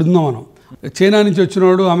 అది ఇప్పుడు ఉందాం మనం. చైనా నుంచి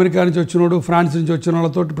వచ్చినోడు, అమెరికా నుంచి వచ్చినోడు, ఫ్రాన్స్ నుంచి వచ్చిన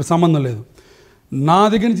వాళ్ళతో ఇప్పుడు సంబంధం లేదు. నా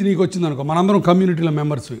దగ్గర నుంచి నీకు వచ్చింది అనుకో, మనందరం కమ్యూనిటీలో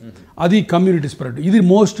మెంబర్స్, అది కమ్యూనిటీ స్ప్రెడ్. ఇది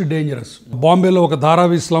మోస్ట్ డేంజరస్. బాంబేలో ఒక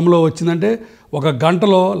ధారావి స్లమ్లో వచ్చిందంటే 1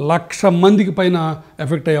 గంటలో 1,00,000 మందికి పైన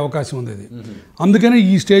ఎఫెక్ట్ అయ్యే అవకాశం ఉంది. ఇది అందుకనే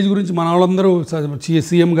ఈ స్టేజ్ గురించి మన వాళ్ళందరూ,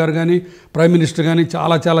 సీఎం గారు కానీ ప్రైమ్ మినిస్టర్ కానీ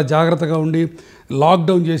చాలా చాలా జాగ్రత్తగా ఉండి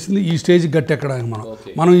లాక్డౌన్ చేసింది ఈ స్టేజ్కి గట్టెక్కడానికి.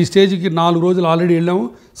 మనం ఈ స్టేజ్కి 4 రోజులు ఆల్రెడీ వెళ్ళాము,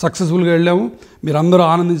 సక్సెస్ఫుల్గా వెళ్ళాము. మీరు అందరూ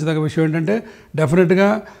ఆనందించదగ్గ విషయం ఏంటంటే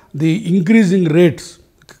డెఫినెట్గా ది ఇంక్రీజింగ్ రేట్స్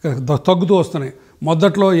తగ్గుతూ వస్తున్నాయి.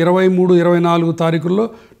 మొదట్లో 23, 24 తారీఖుల్లో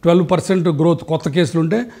 12% గ్రోత్ కొత్త కేసులు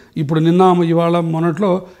ఉంటే ఇప్పుడు నిన్న ఇవాళ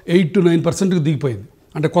మొన్నట్లో 8 to 9%కి దిగిపోయింది.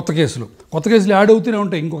 అంటే కొత్త కేసులు యాడ్ అవుతూనే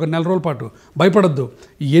ఉంటాయి ఇంకొక 4 రోజుల పాటు. భయపడద్దు,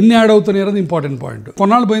 ఎన్ని యాడ్ అవుతున్నాయి అనేది ఇంపార్టెంట్ పాయింట్.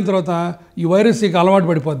 కొన్నాళ్ళు పోయిన తర్వాత ఈ వైరస్కి అలవాటు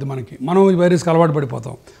పడిపోద్ది, మనం ఈ వైరస్కి అలవాటు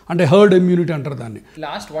పడిపోతాం. అంటే హర్డ్ ఇమ్యూనిటీ అంటారు దాన్ని.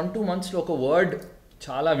 లాస్ట్ 1-2 monthsలో ఒక వర్డ్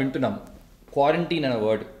చాలా వింటున్నాం, క్వారంటైన్ అనే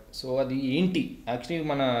వర్డ్. సో అది ఏంటి? యాక్చువల్లీ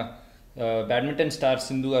మన badminton star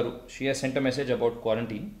Sindhu Garu, she has sent a message about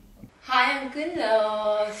quarantine. Hi uncle,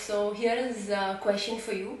 so here is a question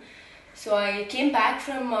for you. So I came back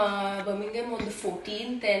from Birmingham on the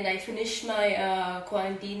 14th and I finished my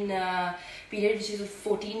quarantine period, which is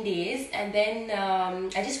 14 days, and then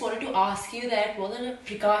I just wanted to ask you that what are the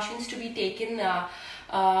precautions to be taken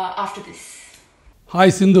after this? Hi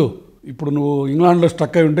Sindhu, ఇప్పుడు నువ్వు ఇంగ్లాండ్లో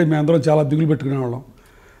stuck అయి ఉంటే మేము అందరం చాలా దిగులు పెట్టుకునేవాళ్ళం.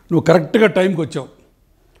 నువ్వు కరెక్ట్గా టైంకి వచ్చావు.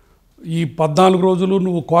 ఈ 14 రోజులు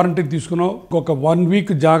నువ్వు క్వారంటైన్ తీసుకున్నావు. ఒక 1 week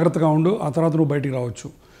జాగ్రత్తగా ఉండు, ఆ తర్వాత నువ్వు బయటికి రావచ్చు.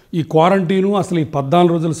 ఈ క్వారంటైను అసలు ఈ 14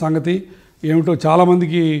 రోజుల సంగతి ఏమిటో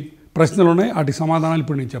చాలామందికి ప్రశ్నలు ఉన్నాయి, వాటి సమాధానాలు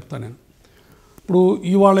ఇప్పుడు నేను చెప్తాను. ఇప్పుడు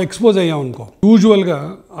ఇవాళ ఎక్స్పోజ్ అయ్యావు అనుకో, యూజువల్గా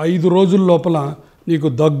 5 రోజుల లోపల నీకు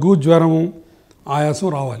దగ్గు, జ్వరము, ఆయాసం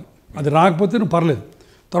రావాలి. అది రాకపోతే నువ్వు పర్లేదు.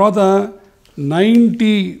 తర్వాత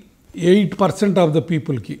 98% ఆఫ్ ద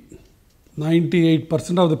పీపుల్కి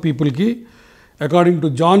 98% ఆఫ్ ద పీపుల్కి according to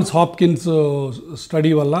Johns Hopkins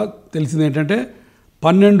study వల్ల తెలిసింది ఏంటంటే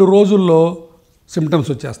 12 రోజుల్లో సిమ్టమ్స్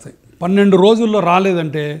వచ్చేస్తాయి. 12 రోజుల్లో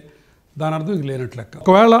రాలేదంటే దాని అర్థం ఇది లేనట్లు లెక్క.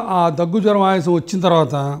 ఒకవేళ ఆ దగ్గు, జ్వరం, ఆయాసం వచ్చిన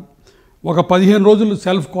తర్వాత ఒక 15 రోజులు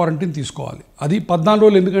సెల్ఫ్ క్వారంటైన్ తీసుకోవాలి. అది 14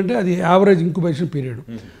 రోజులు, ఎందుకంటే అది యావరేజ్ ఇంక్యుబేషన్ పీరియడ్.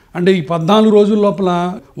 అంటే ఈ 14 రోజుల లోపల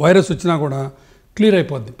వైరస్ వచ్చినా కూడా క్లియర్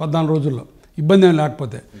అయిపోద్ది 14 రోజుల్లో, ఇబ్బంది ఏం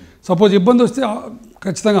లేకపోతే. సపోజ్ ఇబ్బంది వస్తే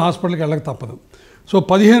ఖచ్చితంగా హాస్పిటల్కి వెళ్ళక తప్పదు. సో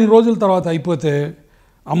 15 రోజుల తర్వాత అయిపోతే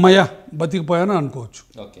అమ్మయ్య బతికిపోయాను అనుకోవచ్చు.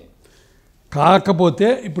 ఓకే. కాకపోతే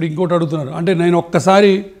ఇప్పుడు ఇంకోటి అడుగుతున్నారు, అంటే నేను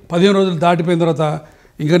ఒక్కసారి 15 రోజులు దాటిపోయిన తర్వాత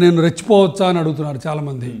ఇంకా నేను రెచ్చిపోవచ్చా అని అడుగుతున్నారు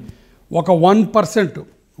చాలామంది. ఒక 1%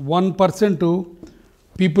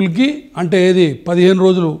 పీపుల్కి, అంటే ఏది 15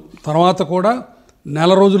 రోజులు తర్వాత కూడా,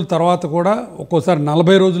 నెల రోజుల తర్వాత కూడా, ఒక్కోసారి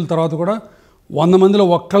 40 రోజుల తర్వాత కూడా 100 మందిలో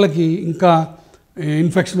ఒక్కళ్ళకి ఇంకా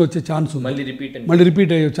ఇన్ఫెక్షన్ వచ్చే ఛాన్స్ ఉంది, మళ్ళీ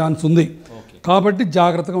రిపీట్ అయ్యే ఛాన్స్ ఉంది. కాబట్టి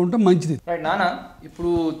జాగ్రత్తగా ఉంటే మంచిది. రైట్ నానా, ఇప్పుడు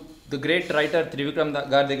ద గ్రేట్ రైటర్ త్రివిక్రమ్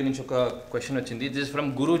గారి దగ్గర నుంచి ఒక క్వశ్చన్ వచ్చింది. This is from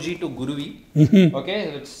Guruji to గురువి. Okay,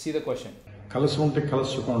 let's see the question. కలిసి ఉంటే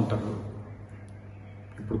కలిసి సుఖం అంటారు.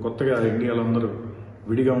 ఇప్పుడు కొత్తగా ఇండియాలో అందరూ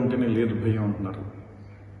విడిగా ఉంటేనే లేదు భయం అంటున్నారు.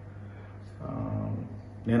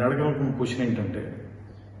 నేను అడగాలనుకున్న క్వశ్చన్ ఏంటంటే,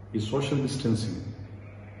 ఈ సోషల్ డిస్టెన్సింగ్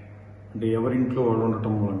అంటే ఎవరింట్లో వాళ్ళు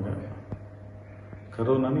ఉండటం మూలంగా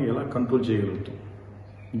కరోనాని ఎలా కంట్రోల్ చేయగలుగుతాం,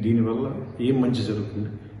 దీనివల్ల ఏం మంచి జరుగుతుంది,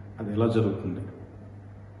 అది ఎలా జరుగుతుంది,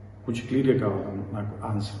 కొంచెం క్లియర్గా కావాలి నాకు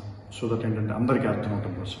ఆన్సర్, సో దట్ ఏంటంటే అందరికీ అర్థం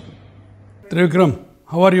అవటం కోసం. Trivikram,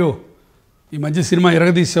 how are you? ఈ మధ్య సినిమా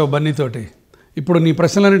ఎరగదీసావు బన్నీతోటి. ఇప్పుడు నీ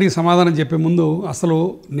ప్రశ్నలన్నిటికీ సమాధానం చెప్పే ముందు అసలు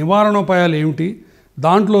నివారణోపాయాలు ఏమిటి,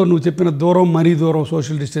 దాంట్లో నువ్వు చెప్పిన దూరం, మరీ దూరం,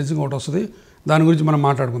 సోషల్ డిస్టెన్సింగ్ ఒకటి వస్తుంది, దాని గురించి మనం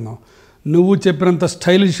మాట్లాడుకుందాం. నువ్వు చెప్పినంత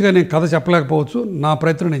స్టైలిష్గా నేను కథ చెప్పలేకపోవచ్చు, నా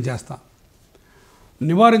ప్రయత్నం నేను చేస్తాను.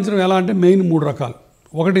 నివారించడం ఎలా అంటే మెయిన్ 3 రకాలు.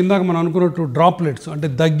 ఒకటి ఇందాక మనం అనుకున్నట్టు డ్రాప్లెట్స్, అంటే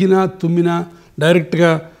దగ్గినా తుమ్మినా డైరెక్ట్గా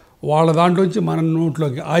వాళ్ళ దాంట్లోంచి మన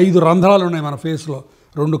నోట్లోకి 5 రంధ్రాలు ఉన్నాయి మన ఫేస్లో,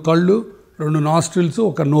 2 కళ్ళు, 2 నాస్ట్రిల్స్,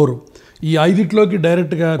 1 నోరు. ఈ 5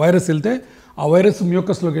 డైరెక్ట్గా వైరస్ వెళ్తే ఆ వైరస్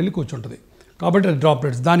మ్యూకస్లోకి వెళ్ళి కూర్చుంటుంది. కాబట్టి అది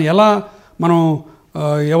డ్రాప్లెట్స్. దాన్ని ఎలా మనం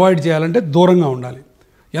అవాయిడ్ చేయాలంటే దూరంగా ఉండాలి.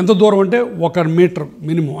 ఎంత దూరం అంటే 1 మీటర్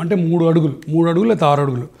మినిమం, అంటే 3 అడుగులు లేదా 6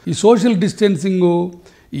 అడుగులు. ఈ సోషల్ డిస్టెన్సింగ్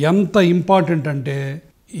ఎంత ఇంపార్టెంట్ అంటే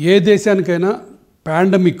ఏ దేశానికైనా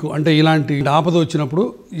పాండమిక్ అంటే ఇలాంటి ఆపద వచ్చినప్పుడు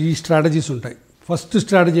ఈ స్ట్రాటజీస్ ఉంటాయి. ఫస్ట్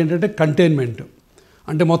స్ట్రాటజీ ఏంటంటే కంటైన్మెంట్,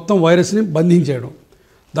 అంటే మొత్తం వైరస్ని బంధించేయడం.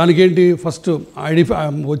 దానికి ఏంటి, ఫస్ట్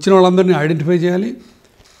వచ్చిన వాళ్ళందరినీ ఐడెంటిఫై చేయాలి,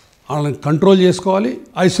 వాళ్ళని కంట్రోల్ చేసుకోవాలి,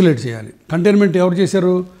 ఐసోలేట్ చేయాలి. కంటైన్మెంట్ ఎవరు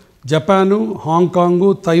చేశారు? జపాను, హాంకాంగు,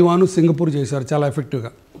 తైవాను, సింగపూర్ చేశారు చాలా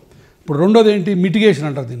ఎఫెక్టివ్గా. ఇప్పుడు రెండోది ఏంటి, మిటిగేషన్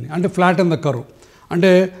అంటారు దీన్ని, అంటే ఫ్లాట్ ఇన్ ద కర్వ్.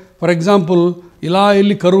 అంటే ఫర్ ఎగ్జాంపుల్ ఇలా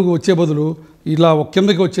వెళ్ళి కరువు వచ్చే బదులు ఇలా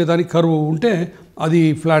కిందకి వచ్చేదానికి కరువు ఉంటే అది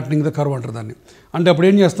ఫ్లాట్నింగ్ ద కర్వ్ అంటారు దాన్ని. అంటే అప్పుడు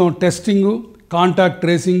ఏం చేస్తాం, టెస్టింగు, కాంటాక్ట్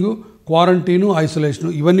ట్రేసింగు, క్వారంటైను, ఐసోలేషను,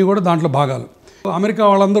 ఇవన్నీ కూడా దాంట్లో భాగాలు. అమెరికా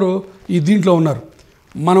వాళ్ళందరూ ఈ దీంట్లో ఉన్నారు.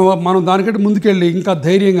 మనం దానికంటే ముందుకెళ్ళి ఇంకా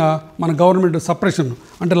ధైర్యంగా మన గవర్నమెంట్ సప్రెషన్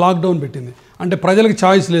అంటే లాక్డౌన్ పెట్టింది. అంటే ప్రజలకు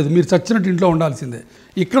ఛాయిస్ లేదు, మీరు చచ్చినట్టు ఇంట్లో ఉండాల్సిందే.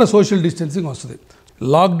 ఇక్కడ సోషల్ డిస్టెన్సింగ్ వస్తుంది.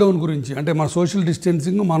 లాక్డౌన్ గురించి అంటే మన సోషల్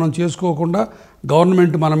డిస్టెన్సింగ్ మనం చేసుకోకుండా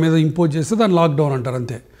గవర్నమెంట్ మన మీద ఇంపోజ్ చేస్తే దాన్ని లాక్డౌన్ అంటారు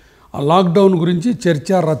అంతే. ఆ లాక్డౌన్ గురించి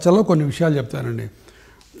చర్చ రచ్చలో కొన్ని విషయాలు చెప్తానండి.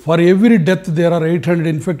 For every death there are 800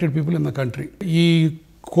 infected people in the country. ఈ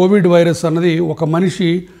కోవిడ్ వైరస్ అన్నది ఒక మనిషి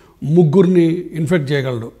 3 ఇన్ఫెక్ట్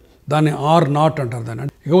చేయగలడు, దాన్ని R0 అంటారు దాన్ని.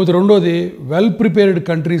 ఇకపోతే రెండోది వెల్ ప్రిపేర్డ్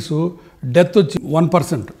కంట్రీస్ డెత్ వచ్చి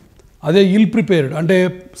 1%. అదే ఇల్ ప్రిపేర్డ్ అంటే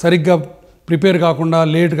సరిగ్గా ప్రిపేర్ కాకుండా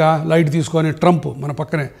లేట్గా లైట్ తీసుకొని ట్రంప్ మన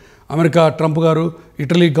పక్కనే అమెరికా ట్రంప్ గారు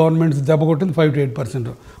ఇటలీ గవర్నమెంట్ దెబ్బ కొట్టింది 5 to 8%.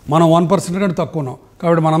 మనం 1% కంటే తక్కువ ఉన్నాం.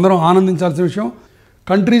 కాబట్టి మనందరం ఆనందించాల్సిన విషయం,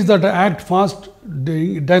 countries that act fast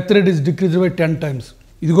death rate is decrease by 10 times.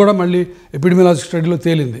 ఇది కూడా మళ్ళీ ఎపిడమియాలజీ స్టడీలో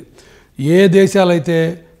తేలింది. ఏ దేశాలైతే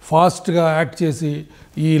ఫాస్ట్గా యాక్ట్ చేసి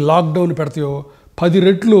ఈ లాక్డౌన్ పెడతాయో 10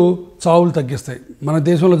 రెట్లు చావులు తగ్గిస్తాయి. మన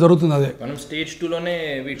దేశంలో జరుగుతుంది అదే. మనం స్టేజ్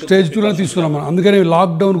 2లోనే తీసుకున్నాం మనం. అందుకని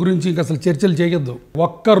లాక్డౌన్ గురించి ఇంకా అసలు చర్చలు చేయొద్దు.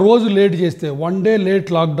 ఒక్క రోజు లేట్ చేస్తే 1 day late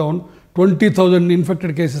lockdown 20,000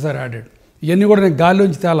 infected cases are added. ఇవన్నీ కూడా నేను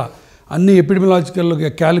గాలిలోంచి తేలా, అన్ని ఎపిడమియాలజికల్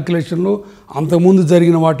క్యాలిక్యులేషన్లు అంతకుముందు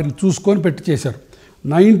జరిగిన వాటిని చూసుకొని పెట్టి చేశారు.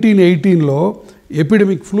 1918లో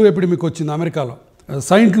ఫ్లూ ఎపిడమిక్ వచ్చింది అమెరికాలో.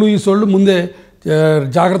 సెయింట్ లూయిస్ వాళ్ళు ముందే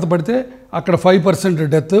జాగ్రత్త పడితే అక్కడ 5%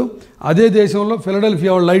 డెత్. అదే దేశంలో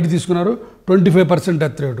ఫిలడెల్ఫియా వాళ్ళు లైట్ తీసుకున్నారు, 25%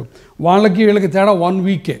 డెత్ రేటు. వీళ్ళకి తేడా 1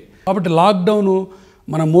 week. కాబట్టి లాక్డౌన్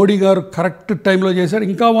మన మోడీ గారు కరెక్ట్ టైంలో చేశారు.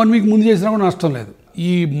 ఇంకా 1 week ముందు చేసినా కూడా నష్టం లేదు.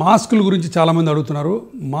 ఈ మాస్కుల గురించి చాలామంది అడుగుతున్నారు.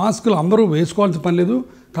 మాస్కులు అందరూ వేసుకోవాల్సిన పని లేదు,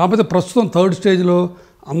 కాకపోతే ప్రస్తుతం 3rd స్టేజ్లో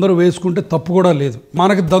అందరూ వేసుకుంటే తప్పు కూడా లేదు.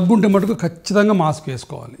 మనకి దగ్గు ఉంటే మటుకు ఖచ్చితంగా మాస్క్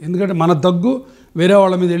వేసుకోవాలి, ఎందుకంటే మన దగ్గు వేరే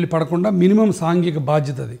వాళ్ళ మీద వెళ్ళి పడకుండా మినిమం సాంఘిక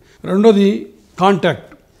బాధ్యత అది. రెండోది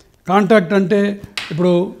కాంటాక్ట్ అంటే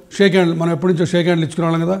ఇప్పుడు షేక్ హ్యాండ్, మనం ఎప్పటి నుంచో షేక్ హ్యాండ్లు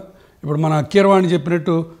ఇచ్చుకున్నాం కదా. ఇప్పుడు మన కీరవాణి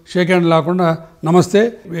చెప్పినట్టు షేక్ హ్యాండ్ లేకుండా నమస్తే,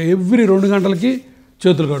 ఎవ్రీ 2 గంటలకి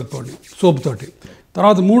చేతులు కడుక్కోండి సోప్ తోటి.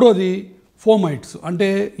 తర్వాత మూడోది ఫోమైట్స్ అంటే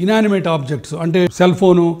ఇనానిమేట్ ఆబ్జెక్ట్స్, అంటే సెల్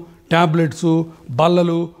ఫోను, ట్యాబ్లెట్స్,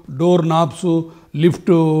 బల్లలు, డోర్ నాబ్స్,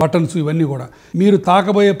 లిఫ్ట్ బటన్స్, ఇవన్నీ కూడా మీరు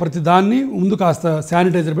తాకబోయే ప్రతి దాన్ని ముందు కాస్త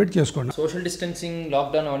శానిటైజర్ పెట్టి చేసుకోండి. సోషల్ డిస్టెన్సింగ్,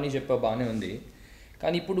 లాక్డౌన్ అవన్నీ చెప్పా బాగానే ఉంది,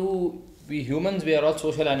 కానీ ఇప్పుడు humans we are all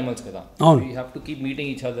social animals కదా. We have to keep meeting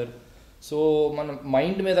each other. So మన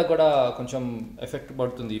మైండ్ మీద కూడా కొంచెం ఎఫెక్ట్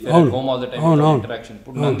పడుతుంది home all the time interaction.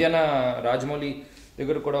 ఇప్పుడు నంద్యాన రాజమౌళి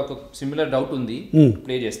దగ్గర కూడా ఒక సిమిలర్ డౌట్ ఉంది,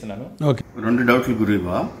 ప్లే చేస్తున్నాను. 2 డౌట్లు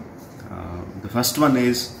గురువా. ద ఫస్ట్ వన్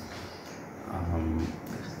ఈజ్,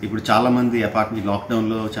 ఇప్పుడు చాలామంది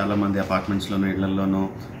లాక్డౌన్లో చాలామంది అపార్ట్మెంట్స్లోనూ ఇళ్లలోనూ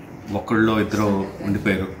ఒకళ్ళో ఇద్దరు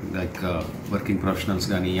ఉండిపోయారు, లైక్ వర్కింగ్ ప్రొఫెషనల్స్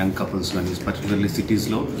కానీ యంగ్ కపుల్స్ కానీ, పర్టికులర్లీ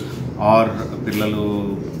సిటీస్లో ఆర్ పిల్లలు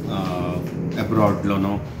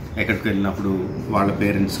అబ్రాడ్లోనో ఎక్కడికి వెళ్ళినప్పుడు వాళ్ళ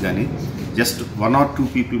పేరెంట్స్ కానీ జస్ట్ 1 or 2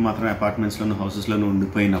 people మాత్రమే అపార్ట్మెంట్స్లోనూ హౌసెస్లోనూ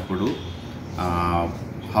ఉండిపోయినప్పుడు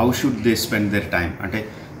how should they spend their time? అంటే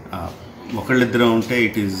ఒకళ్ళిద్దరు ఉంటే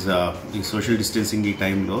ఇట్ ఈస్ ఈ సోషల్ డిస్టెన్సింగ్ ఈ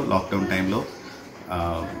టైంలో, లాక్డౌన్ టైంలో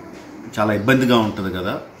చాలా ఇబ్బందిగా ఉంటుంది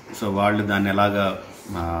కదా. సో వాళ్ళు దాన్ని ఎలాగా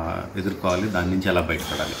ఎదుర్కోవాలి, దాని నుంచి ఎలా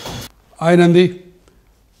బయటపడాలి? ఆయనంది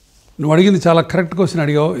నువ్వు అడిగింది చాలా కరెక్ట్ క్వశ్చన్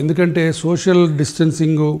అడిగావు. ఎందుకంటే సోషల్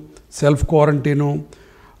డిస్టెన్సింగు, సెల్ఫ్ క్వారంటైను,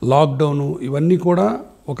 లాక్డౌను ఇవన్నీ కూడా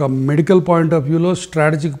ఒక మెడికల్ పాయింట్ ఆఫ్ వ్యూలో,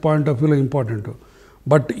 స్ట్రాటజిక్ పాయింట్ ఆఫ్ వ్యూలో ఇంపార్టెంట్.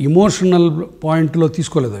 బట్ ఇమోషనల్ పాయింట్లో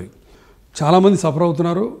తీసుకోలేదు అవి. చాలామంది సఫర్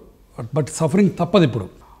అవుతున్నారు, బట్ సఫరింగ్ తప్పదు. ఇప్పుడు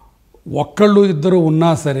ఒక్కళ్ళు ఇద్దరు ఉన్నా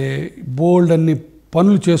సరే బోల్డ్ అన్ని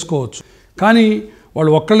పనులు చేసుకోవచ్చు, కానీ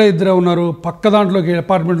వాళ్ళు ఒక్కళ్ళే ఇద్దరే ఉన్నారు, పక్క దాంట్లోకి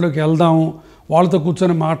అపార్ట్మెంట్లోకి వెళ్దాము, వాళ్ళతో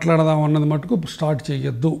కూర్చొని మాట్లాడదాం అన్నది మటుకు స్టార్ట్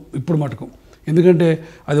చేయొద్దు ఇప్పుడు మటుకు. ఎందుకంటే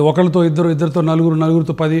అది ఒకళ్ళతో ఇద్దరితో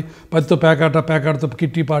నలుగురితో 10తో పేకాటతో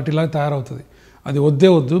కిట్టి పార్టీలాగా తయారవుతుంది. అది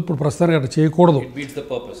వద్దు. ఇప్పుడు ప్రస్తుతానికి అట్లా చేయకూడదు.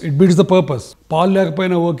 It beats the purpose. పాలు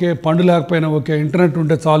లేకపోయినా ఓకే, పండు లేకపోయినా ఓకే, ఇంటర్నెట్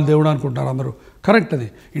ఉంటే చాలు దేవుడు అనుకుంటారు అందరూ. కరెక్ట్. అది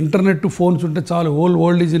ఇంటర్నెట్ ఫోన్స్ ఉంటే చాలు,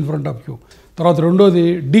 world is in front of you. తర్వాత రెండోది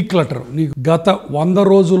డీక్లటర్. నీకు గత 100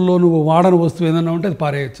 రోజుల్లో నువ్వు వాడని వస్తువు ఏదన్నా ఉంటే అది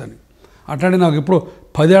పారేయచ్చు అని. అట్లాంటి నాకు ఇప్పుడు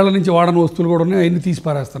 10 ఏళ్ల నుంచి వాడని వస్తువులు కూడా ఉన్నాయి, అవన్నీ తీసి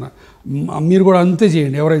పారేస్తాను. మీరు కూడా అంతే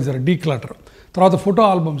చేయండి ఎవరైనా సరే, డీక్లటర్. తర్వాత ఫోటో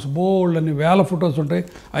ఆల్బమ్స్ బోల్డ్ అన్ని వేల ఫొటోస్ ఉంటాయి,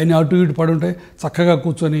 అవన్నీ అటు ఇటు పడి ఉంటాయి. చక్కగా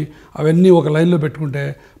కూర్చొని అవన్నీ ఒక లైన్లో పెట్టుకుంటే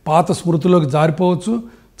పాత స్మృతిలోకి జారిపోవచ్చు,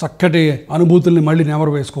 చక్కటి అనుభూతుల్ని మళ్ళీ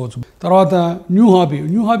నెమరు వేసుకోవచ్చు. తర్వాత న్యూ హాబీ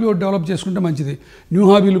ఒకటి డెవలప్ చేసుకుంటే మంచిది. న్యూ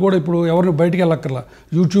హాబీలు కూడా ఇప్పుడు ఎవరిని బయటికి వెళ్ళక్కర్లా,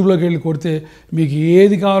 యూట్యూబ్లోకి వెళ్ళి కొడితే మీకు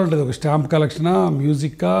ఏది కావాలంటే ఒక స్టాంప్ కలెక్షనా,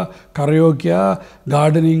 మ్యూజిక్కా, కరయోకియా,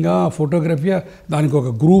 గార్డెనింగా, ఫోటోగ్రఫీయా, దానికి ఒక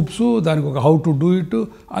గ్రూప్స్, దానికి ఒక హౌ టు డూ ఇట్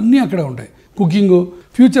అన్నీ అక్కడే ఉంటాయి. కుకింగ్,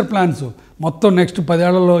 ఫ్యూచర్ ప్లాన్స్ మొత్తం నెక్స్ట్ 10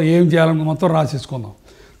 ఏళ్లలో ఏం చేయాలని మొత్తం రాసేసుకుందాం.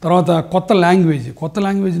 తర్వాత కొత్త లాంగ్వేజ్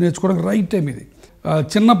నేర్చుకోవడానికి రైట్ టైం ఇది.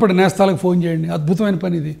 చిన్నప్పటి నేస్తాలకు ఫోన్ చేయండి, అద్భుతమైన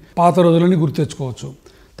పని ఇది. పాత రోజులని గుర్తెచ్చుకోవచ్చు.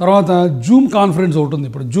 తర్వాత జూమ్ కాన్ఫరెన్స్ ఒకటి ఉంది,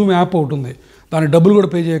 ఇప్పుడు జూమ్ యాప్ ఒకటి ఉంది, దానికి డబ్బులు కూడా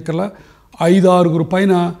పే చేయక్కర్లా. 5-6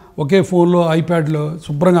 పైన ఒకే ఫోన్లో ఐప్యాడ్లో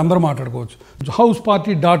శుభ్రంగా అందరూ మాట్లాడుకోవచ్చు.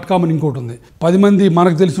 houseparty.com అని ఇంకోటి ఉంది, 10 మంది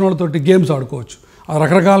మనకు తెలిసిన వాళ్ళతోటి గేమ్స్ ఆడుకోవచ్చు. ఆ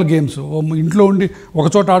రకరకాల గేమ్స్ ఇంట్లో ఉండి ఒక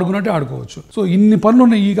చోట ఆడుకున్నట్టే ఆడుకోవచ్చు. సో ఇన్ని పనులు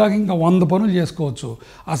ఉన్నాయి, ఈ కాక ఇంకా 100 పనులు చేసుకోవచ్చు.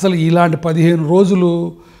 అసలు ఇలాంటి 15 రోజులు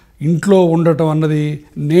ఇంట్లో ఉండటం అన్నది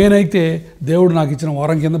నేనైతే దేవుడు నాకు ఇచ్చిన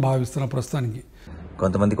వరం కింద భావిస్తున్నా ప్రస్తుతానికి.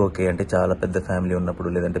 కొంతమందికి ఓకే అంటే చాలా పెద్ద ఫ్యామిలీ ఉన్నప్పుడు,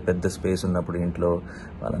 లేదంటే పెద్ద స్పేస్ ఉన్నప్పుడు ఇంట్లో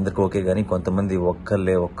వాళ్ళందరికీ ఓకే. కానీ కొంతమంది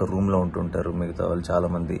ఒక్క రూమ్లో ఉంటుంటారు, మిగతా వాళ్ళు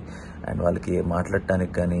చాలామంది, అండ్ వాళ్ళకి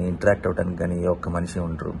మాట్లాడటానికి కానీ ఇంటరాక్ట్ అవ్వడానికి కానీ ఒక్క మనిషి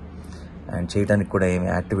ఉండరు, అండ్ చేయడానికి కూడా ఏమి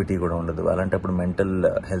యాక్టివిటీ కూడా ఉండదు. అలాంటప్పుడు మెంటల్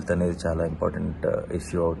హెల్త్ అనేది చాలా ఇంపార్టెంట్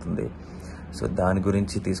ఇష్యూ అవుతుంది. సో దాని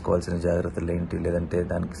గురించి తీసుకోవాల్సిన జాగ్రత్తలు ఏంటి, లేదంటే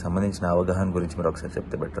దానికి సంబంధించిన అవగాహన గురించి మీరు ఒకసారి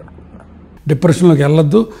చెప్తే బెటర్ అనుకుంటున్నాను. డిప్రెషన్లోకి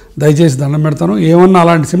వెళ్ళొద్దు, దయచేసి దండం పెడతాను. ఏమన్నా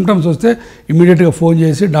అలాంటి సిమ్టమ్స్ వస్తే ఇమీడియట్గా ఫోన్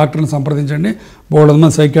చేసి డాక్టర్ని సంప్రదించండి.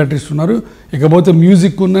 బోల్డమంది సైకియాట్రిస్ట్ ఉన్నారు. ఇకపోతే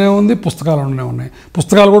మ్యూజిక్ ఉన్నాయి, పుస్తకాలు ఉన్నాయి.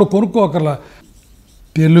 పుస్తకాలు కూడా కొనుక్కోకర్లా.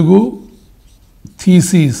 తెలుగు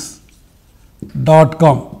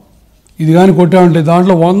thesis.com ఇది కానీ కొట్టామంటే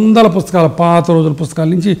దాంట్లో 100 పుస్తకాలు, పాత రోజుల పుస్తకాల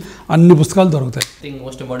నుంచి అన్ని పుస్తకాలు దొరుకుతాయి.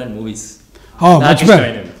 మోస్ట్ ఇంపార్టెంట్ మూవీస్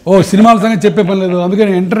మర్చిపోయాను. సినిమాల సంగతి చెప్పే పని లేదు,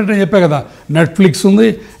 అందుకని ఇంటర్నెట్ చెప్పే కదా. నెట్ఫ్లిక్స్ ఉంది,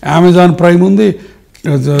 అమెజాన్ ప్రైమ్ ఉంది,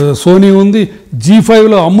 సోనీ ఉంది,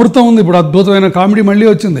 G5లో అమృతం ఉంది. ఇప్పుడు అద్భుతమైన కామెడీ మళ్ళీ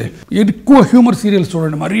వచ్చింది. ఎక్కువ హ్యూమర్ సీరియల్స్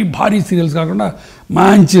చూడండి, మరీ భారీ సీరియల్స్ కాకుండా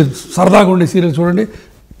మంచి సరదాగా ఉండే సీరియల్స్ చూడండి,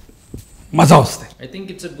 మజా వస్తాయి. I think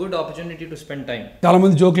it's a good opportunity to spend time.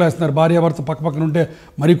 చాలామంది జోకులు వేస్తున్నారు, భార్యాభర్త పక్కన ఉంటే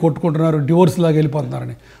మరీ కొట్టుకుంటున్నారు, డివోర్స్ లాగా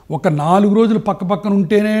వెళ్ళిపోతున్నారని. ఒక 4 రోజులు పక్కన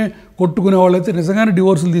ఉంటేనే కొట్టుకునే వాళ్ళైతే నిజంగానే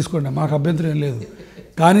డివోర్సులు తీసుకోండి, మాకు అభ్యంతరం ఏం లేదు.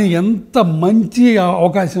 కానీ ఎంత మంచి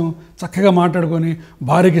అవకాశం, చక్కగా మాట్లాడుకొని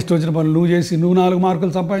భార్యకి ఇష్టం వచ్చిన పని నువ్వు చేసి నువ్వు 4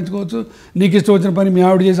 మార్కులు సంపాదించుకోవచ్చు, నీకు ఇష్టం వచ్చిన పని మీ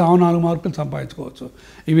ఆవిడ చేసి 4 మార్కులు సంపాదించుకోవచ్చు.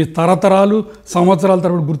 ఇవి తరతరాలు సంవత్సరాల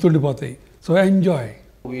తరబడి గుర్తుండిపోతాయి. So enjoy.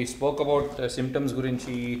 We spoke about symptoms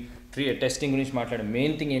గురించి, టెస్టింగ్ గురించి మాట్లాడాం.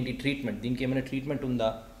 మెయిన్ థింగ్ ఏంటి? ట్రీట్మెంట్. దీనికి ఏమైనా ట్రీట్మెంట్ ఉందా?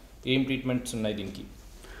 ఏం ట్రీట్మెంట్స్ ఉన్నాయి దీనికి?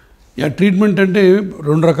 ట్రీట్మెంట్ అంటే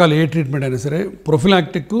 2 రకాలు. ఏ ట్రీట్మెంట్ అయినా సరే,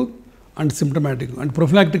 ప్రొఫిలాక్టిక్ అండ్ సిమ్టమాటిక్. అంటే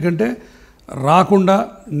ప్రొఫిలాక్టిక్ అంటే రాకుండా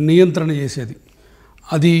నియంత్రణ చేసేది,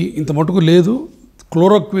 అది ఇంత మటుకు లేదు.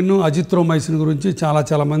 క్లోరోక్విన్, అజిత్రోమైసిన్ గురించి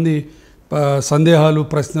చాలామంది సందేహాలు,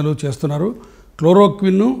 ప్రశ్నలు చేస్తున్నారు.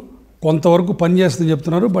 క్లోరోక్విన్ కొంతవరకు పనిచేస్తుందని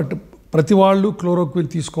చెప్తున్నారు, బట్ ప్రతి వాళ్ళు క్లోరోక్విన్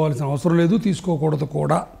తీసుకోవాల్సిన అవసరం లేదు, తీసుకోకూడదు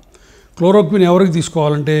కూడా. క్లోరోక్విన్ ఎవరికి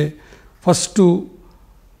తీసుకోవాలంటే, ఫస్ట్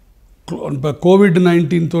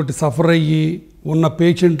COVID-19 తోటి సఫర్ అయ్యి ఉన్న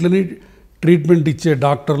పేషెంట్లని ట్రీట్మెంట్ ఇచ్చే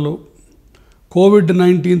డాక్టర్లు,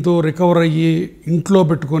 COVID-19తో రికవర్ అయ్యి ఇంట్లో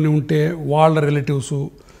పెట్టుకొని ఉంటే వాళ్ళ రిలేటివ్స్,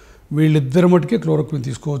 వీళ్ళిద్దరి మటుకే క్లోరోక్విన్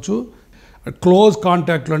తీసుకోవచ్చు. క్లోజ్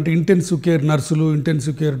కాంటాక్ట్లు అంటే ఇంటెన్సివ్ కేర్ నర్సులు,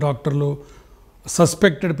 ఇంటెన్సివ్ కేర్ డాక్టర్లు,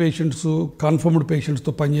 సస్పెక్టెడ్ పేషెంట్స్, కన్ఫర్మ్డ్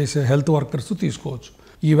పేషెంట్స్తో పనిచేసే హెల్త్ వర్కర్స్ తీసుకోవచ్చు.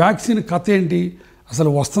 ఈ వ్యాక్సిన్ కథ ఏంటి, అసలు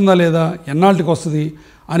వస్తుందా లేదా, ఎన్నాళ్ళకి వస్తుంది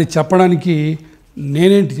అని చెప్పడానికి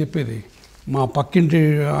నేనేంటి చెప్పేది. మా పక్కింటి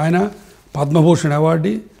ఆయన పద్మభూషణ్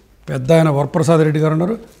అవార్డీ పెద్ద ఆయన వరప్రసాద్ రెడ్డి గారు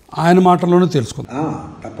ఉన్నారు, ఆయన మాటల్లోనే తెలుసుకుందాం.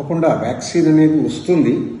 తప్పకుండా వ్యాక్సిన్ అనేది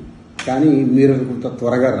వస్తుంది, కానీ మీరు కొంత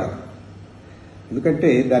త్వరగా రాదు. ఎందుకంటే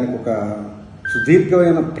దానికి ఒక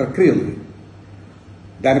సుదీర్ఘమైన ప్రక్రియ ఉంది.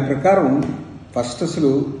 దాని ప్రకారం ఫస్ట్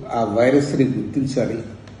అసలు ఆ వైరస్ని గుర్తించాలి.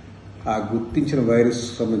 ఆ గుర్తించిన వైరస్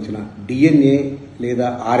సంబంధించిన DNA లేదా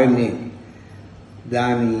RNA,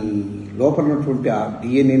 దాని లోపల ఉన్నటువంటి ఆ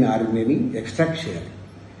DNAని RNAని ఎక్స్ట్రాక్ట్ చేయాలి.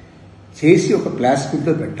 చేసి ఒక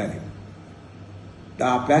ప్లాస్మిడ్లో పెట్టాలి.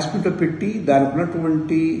 ఆ ప్లాస్మిడ్లో పెట్టి దానికి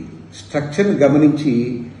ఉన్నటువంటి స్ట్రక్చర్ని గమనించి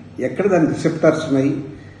ఎక్కడ దానికి రిసెప్టార్స్ ఉన్నాయి,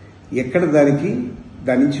 ఎక్కడ దాని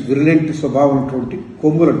నుంచి విరులెంట్ స్వభావం ఉన్నటువంటి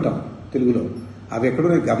కొమ్ములు అంటాం తెలుగులో, అవి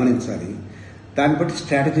ఎక్కడో గమనించాలి. దాన్ని బట్టి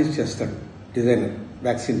స్ట్రాటజీస్ చేస్తాడు డిజైనర్,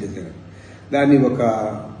 వ్యాక్సిన్ డిజైనర్. దాన్ని ఒక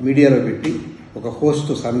మీడియాలో పెట్టి ఒక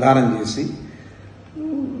హోస్ట్ సంధానం చేసి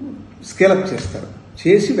స్కేలప్ చేస్తారు,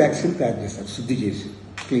 చేసి వ్యాక్సిన్ తయారు చేస్తారు, శుద్ధి చేసి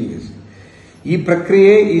క్లీన్ చేసి. ఈ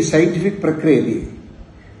ప్రక్రియే ఈ సైంటిఫిక్ ప్రక్రియ ఇది.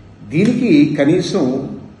 దీనికి కనీసం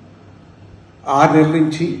 6 నెలల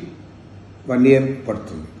నుంచి 1 year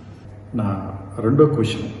పడుతుంది. నా రెండో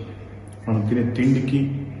క్వశ్చన్, మనం తినే తిండికి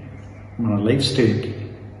మన లైఫ్ స్టైల్కి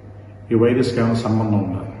ఈ వైరస్కి ఏమైనా సంబంధం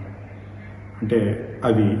ఉందా? అంటే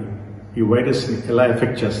అవి ఈ వైరస్ని ఎలా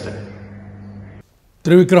ఎఫెక్ట్ చేస్తాయి?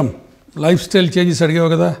 త్రివిక్రమ్, లైఫ్ స్టైల్ చేంజెస్ అడిగావు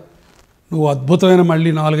కదా, నువ్వు అద్భుతమైన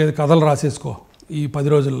మళ్ళీ 4-5 కథలు రాసేసుకో ఈ 10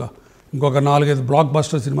 రోజుల్లో. ఇంకొక 4-5 బ్లాక్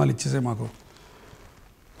బస్టర్ సినిమాలు ఇచ్చేసాయి మాకు.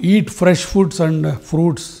 Eat fresh foods and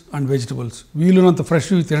fruits and vegetables. వీలున్నంత ఫ్రెష్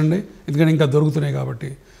తినండి, ఎందుకంటే ఇంకా దొరుకుతున్నాయి కాబట్టి.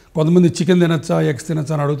 కొంతమంది చికెన్ తినచ్చా, ఎగ్స్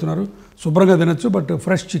తినచ్చా అని అడుగుతున్నారు. శుభ్రంగా తినచ్చు, బట్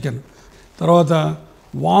ఫ్రెష్ చికెన్. తర్వాత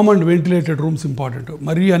వామ్ అండ్ వెంటిలేటెడ్ రూమ్స్ ఇంపార్టెంట్.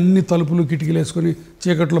 మరీ అన్ని తలుపులు కిటికీలు వేసుకొని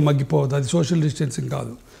చీకట్లో మగ్గిపోవద్దు, అది సోషల్ డిస్టెన్సింగ్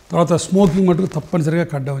కాదు. తర్వాత స్మోకింగ్ మటుకు తప్పనిసరిగా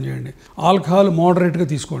కట్ డౌన్ చేయండి. ఆల్కహాల్ మోడరేట్గా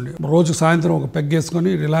తీసుకోండి. రోజు సాయంత్రం ఒక పెగ్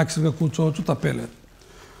వేసుకొని రిలాక్స్గా కూర్చోవచ్చు, తప్పే లేదు.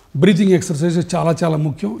 బ్రీతింగ్ ఎక్సర్సైజ్ చాలా చాలా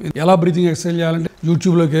ముఖ్యం. ఎలా బ్రీతింగ్ ఎక్సర్సైజ్ చేయాలంటే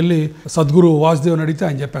యూట్యూబ్లోకి వెళ్ళి సద్గురు వాసుదేవ్ని అడిగితే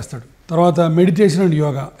ఆయన చెప్పేస్తాడు. తర్వాత మెడిటేషన్ అండ్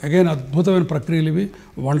యోగా, అగైన్ అద్భుతమైన ప్రక్రియలు ఇవి.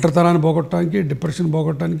 ఒంటరితనాన్ని పోగొట్టడానికి, డిప్రెషన్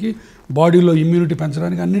పోగొట్టడానికి, బాడీలో ఇమ్యూనిటీ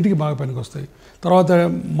పెంచడానికి అన్నిటికీ బాగా పనికొస్తాయి. తర్వాత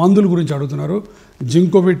మందుల గురించి అడుగుతున్నారు.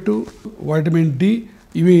 జింకోబిట్, వైటమిన్ డి,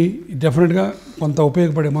 ఇవి డెఫినెట్గా కొంత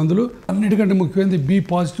ఉపయోగపడే మందులు. అన్నిటికంటే ముఖ్యమైనది be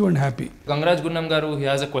positive and happy. Gangaraju Gunnam Garu, he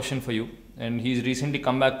has a question for you, and he's recently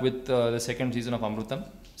come back with the second season of Amrutam,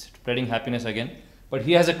 spreading happiness again. But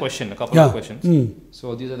he has a question, a couple of questions.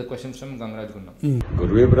 So these are the questions from Gangaraju Gunnam.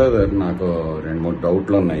 గురువే brother, నాకు 2-3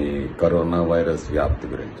 డౌట్లు ఉన్నాయి corona virus వ్యాప్తి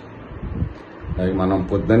గురించి. అది మనం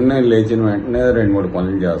పొద్దున్నే లేచిన వెంటనే 2-3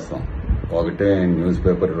 పనులు చేస్తాం. ఒకటే న్యూస్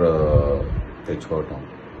పేపర్ తెచ్చుకోవటం,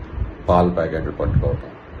 పాల ప్యాకెట్లు పట్టుకోవటం.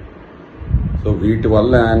 సో వీటి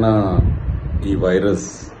వల్ల ఆయన ఈ వైరస్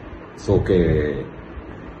సోకే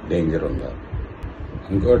డేంజర్ ఉందా?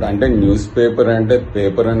 ఇంకోటి అంటే న్యూస్ పేపర్ అంటే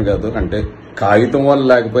పేపర్ అని కాదు, అంటే కాగితం వల్ల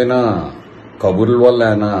లేకపోయినా కబుర్ల వల్ల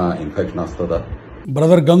ఏమైనా ఇన్ఫెక్షన్ వస్తుందా?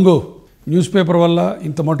 బ్రదర్ గంగు, న్యూస్ పేపర్ వల్ల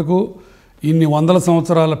ఇంత మటుకు ఇన్ని 100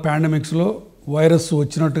 సంవత్సరాల పాండమిక్స్లో వైరస్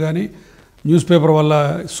వచ్చినట్టు కానీ న్యూస్ పేపర్ వల్ల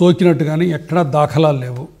సోకినట్టు కానీ ఎక్కడా దాఖలాలు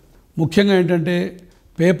లేవు. ముఖ్యంగా ఏంటంటే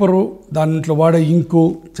పేపరు, దాంట్లో వాడే ఇంకు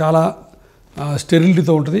చాలా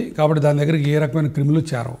స్టెరిలిటీతో ఉంటుంది, కాబట్టి దాని దగ్గరికి ఏ రకమైన క్రిములు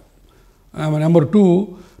చేరవు. నెంబర్ 2,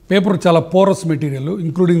 పేపర్ చాలా పోరస్ మెటీరియల్,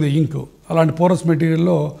 ఇంక్లూడింగ్ ద ఇంక్. అలాంటి పోరస్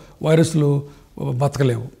మెటీరియల్లో వైరస్లు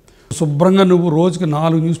బతకలేవు. శుభ్రంగా నువ్వు రోజుకి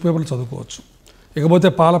 4 న్యూస్ పేపర్లు చదువుకోవచ్చు. ఇకపోతే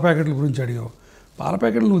పాల ప్యాకెట్ల గురించి అడిగావు. పాల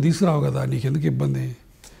ప్యాకెట్లు నువ్వు తీసుకురావు కదా, నీకెందుకు ఇబ్బంది?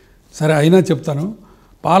 సరే, అయినా చెప్తాను.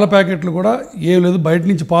 పాల ప్యాకెట్లు కూడా ఏం లేదు, బయట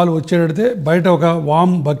నుంచి పాలు వచ్చేటడితే బయట ఒక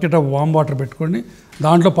బకెట్ ఆఫ్ వామ్ వాటర్ పెట్టుకోండి,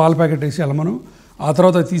 దాంట్లో పాల ప్యాకెట్ వేసి వెళ్ళమను. ఆ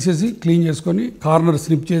తర్వాత తీసేసి క్లీన్ చేసుకొని కార్నర్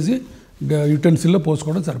స్నిప్ చేసి యుటెన్సిల్లో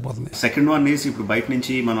పోసుకోవడం సరిపోతుంది. సెకండ్ వన్ ఈజ్, ఇప్పుడు బయట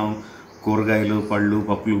నుంచి మనం కూరగాయలు, పళ్ళు,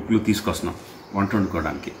 పప్పులు, ఉప్పులు తీసుకొస్తున్నాం వంట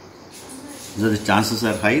వండుకోవడానికి. So the chances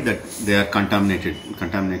are high that they are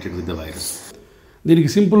contaminated with the virus. దీనికి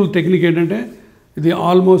సింపుల్ టెక్నిక్ ఏంటంటే, ఇది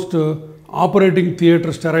almost operating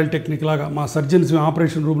theatre sterile technique లాగా. మా సర్జన్స్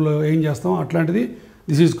ఆపరేషన్ రూమ్లో ఏం చేస్తాం అట్లాంటిది.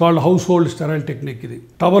 This is called house hold sterile technique. ఇది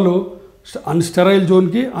టవలు అన్స్టెరైల్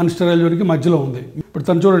జోన్కి మధ్యలో ఉంది. ఇప్పుడు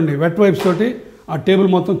తను చూడండి, వెట్ వైప్స్ తోటి ఆ టేబుల్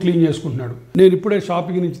మొత్తం క్లీన్ చేసుకుంటున్నాడు. నేను ఇప్పుడే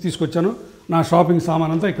షాపింగ్ నుంచి తీసుకొచ్చాను, నా షాపింగ్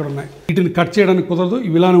సామాన్ అంతా ఇక్కడ ఉన్నాయి. వీటిని కట్ చేయడానికి కుదరదు,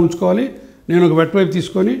 ఇవి ఇలానే ఉంచుకోవాలి. నేను ఒక వెట్ వైప్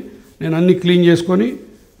తీసుకొని నేను అన్నీ క్లీన్ చేసుకొని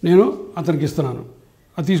నేను అతనికి ఇస్తున్నాను.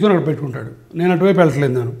 అది తీసుకొని అక్కడ పెట్టుకుంటాడు. నేను అటువైపు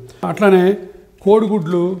వెళ్ళట్లేదు. నేను అట్లానే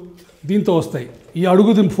కోడిగుడ్లు దీంతో వస్తాయి. ఈ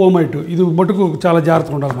అడుగుది ఫోమైట్, ఇది మటుకు చాలా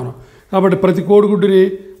జాగ్రత్తగా ఉండాలి మనం. కాబట్టి ప్రతి కోడిగుడ్డుని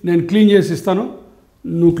నేను క్లీన్ చేసి ఇస్తాను,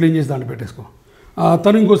 నువ్వు క్లీన్ చేసి దాంట్లో పెట్టేసుకో.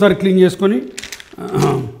 తను ఇంకోసారి క్లీన్ చేసుకొని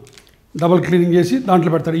డబల్ క్లీనింగ్ చేసి దాంట్లో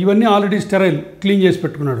పెడతాడు. ఇవన్నీ ఆల్రెడీ స్టెరైల్ క్లీన్ చేసి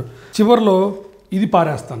పెట్టుకున్నాడు. చివరిలో ఇది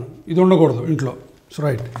పారేస్తాను, ఇది ఉండకూడదు ఇంట్లో. సో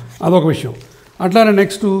రైట్, అదొక విషయం. అట్లానే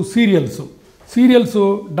నెక్స్ట్ సీరియల్స్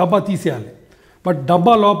డబ్బా తీసేయాలి. బట్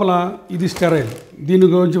డబ్బా లోపల ఇది స్టెరైల్, దీని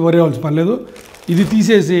గురించి వరి అవ్వాల్సిన పని లేదు. ఇది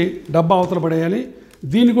తీసేసి డబ్బా అవతల పడేయాలి.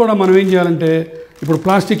 దీన్ని కూడా మనం ఏం చేయాలంటే, ఇప్పుడు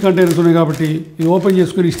ప్లాస్టిక్ కంటైనర్స్ ఉన్నాయి కాబట్టి ఇది ఓపెన్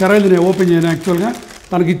చేసుకుని, ఈ స్టెరైల్ నేను ఓపెన్ చేయను, యాక్చువల్గా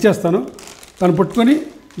తనకి ఇచ్చేస్తాను. తను పట్టుకొని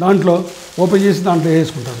దాంట్లో ఓపెన్ చేసి దాంట్లో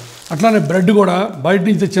వేసుకుంటాడు. అట్లానే బ్రెడ్ కూడా, బయట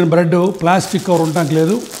నుంచి తెచ్చిన బ్రెడ్ ప్లాస్టిక్ కవర్ ఉండటానికి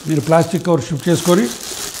లేదు. మీరు ప్లాస్టిక్ కవర్ షిఫ్ట్ చేసుకొని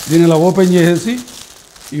దీన్ని ఇలా ఓపెన్ చేసేసి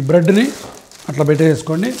ఈ బ్రెడ్ని అట్లా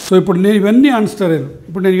పెట్టేసుకోండి. సో ఇప్పుడు నేను ఇవన్నీ అన్స్టెరైల్,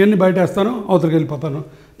 ఇప్పుడు నేను ఇవన్నీ బయట వేస్తాను, అవతలకి వెళ్ళిపోతాను.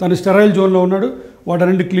 తను స్టెరైల్ జోన్లో ఉన్నాడు,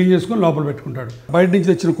 వాటన్నింటి క్లీన్ చేసుకొని లోపల పెట్టుకుంటాడు. బయట నుంచి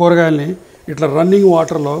తెచ్చిన కూరగాయల్ని ఇట్లా రన్నింగ్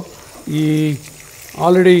వాటర్లో ఈ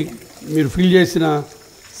ఆల్రెడీ మీరు ఫిల్ చేసిన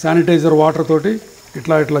శానిటైజర్ వాటర్ తోటి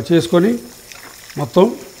ఇట్లా చేసుకొని మొత్తం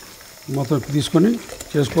తీసుకొని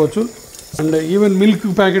చేసుకోవచ్చు. అండ్ ఈవెన్ మిల్క్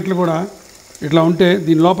ప్యాకెట్లు కూడా ఇట్లా ఉంటే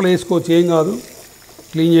దీని లోపల వేసుకోవచ్చు, ఏం కాదు.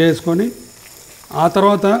 క్లీన్ చేసుకొని ఆ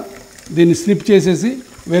తర్వాత దీన్ని స్నిప్ చేసేసి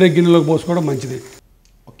వేరే గిన్నెలోకి పోసుకోవడం మంచిది.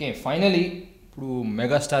 ఓకే, ఫైనలీ ఇప్పుడు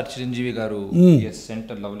మెగాస్టార్ చిరంజీవి గారు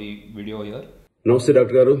సెంట్ లవ్లీ వీడియో హియర్. నమస్తే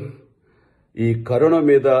డాక్టర్ గారు. ఈ కరోనా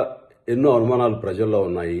మీద ఎన్నో అనుమానాలు ప్రజల్లో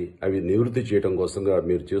ఉన్నాయి. అవి నివృత్తి చేయడం కోసంగా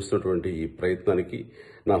మీరు చేస్తున్నటువంటి ఈ ప్రయత్నానికి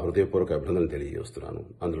నా హృదయపూర్వక అభినందనలు తెలియజేస్తున్నాను.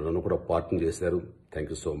 అందులో నన్ను కూడా పార్ట్నర్ చేశారు.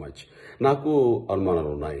 Thank you so much. నాకు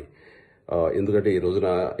అనుమానాలు ఉన్నాయి. ఎందుకంటే ఈ రోజున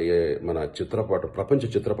మన ప్రపంచ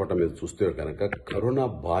చిత్రపటం మీద చూస్తే కనుక కరోనా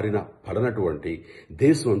బారిన పడనటువంటి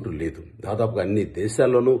దేశం అంటూ లేదు. దాదాపుగా అన్ని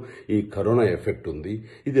దేశాల్లోనూ ఈ కరోనా ఎఫెక్ట్ ఉంది.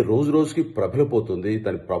 ఇది రోజు రోజుకి ప్రబలిపోతుంది,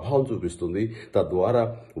 దాని ప్రభావం చూపిస్తుంది. తద్వారా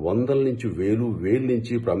వందల నుంచి వేలు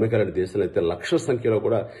నుంచి ఇప్పుడు అమెరికా లాంటి దేశాలు అయితే లక్షల సంఖ్యలో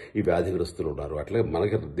కూడా ఈ వ్యాధిగ్రస్తులు ఉన్నారు. అట్లాగే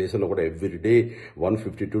మనకి దేశంలో కూడా ఎవ్రీడే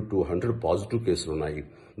 150 to 200 పాజిటివ్ కేసులు ఉన్నాయి.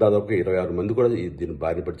 దాదాపుగా 26 మంది కూడా దీని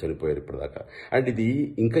బారిన పడి చనిపోయారు ఇప్పటిదాకా. అండ్ ఇది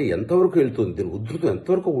ఇంకా ఎంతవరకు వెళ్తుంది, దీని ఉధృతం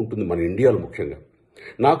ఎంతవరకు ఉంటుంది మన ఇండియాలో ముఖ్యంగా.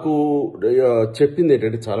 నాకు చెప్పింది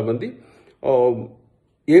ఏంటంటే చాలామంది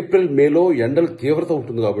ఏప్రిల్ మేలో ఎండల తీవ్రత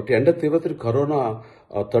ఉంటుంది కాబట్టి, ఎండ తీవ్రతని కరోనా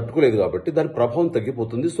తట్టుకోలేదు కాబట్టి దాని ప్రభావం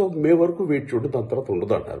తగ్గిపోతుంది. సో మే వరకు వెయిట్ చూడండి, దాని తర్వాత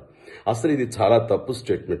ఉండదు అంటారు. అసలు ఇది చాలా తప్పు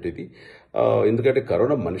స్టేట్మెంట్ ఇది. ఎందుకంటే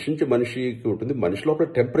కరోనా మనిషి నుంచి మనిషికి ఉంటుంది. మనిషి లోపల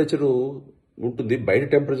టెంపరేచరు ఉంటుంది, బయట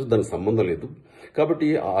టెంపరేచర్ దానికి సంబంధం లేదు. కాబట్టి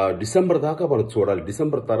డిసెంబర్ దాకా మనం చూడాలి.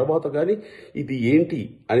 డిసెంబర్ తర్వాత కానీ ఇది ఏంటి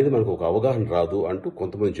అనేది మనకు ఒక అవగాహన రాదు అంటూ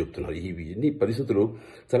కొంతమంది చెప్తున్నారు. ఇన్ని పరిస్థితులు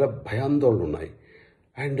చాలా భయాందోళనలు ఉన్నాయి.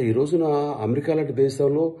 అండ్ ఈ రోజున అమెరికా లాంటి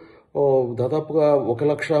దేశంలో దాదాపుగా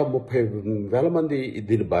 1,30,000 మంది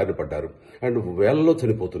దీన్ని బారిన పడ్డారు. అండ్ వేలలో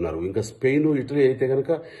చనిపోతున్నారు. ఇంకా స్పెయిన్, ఇటలీ అయితే కనుక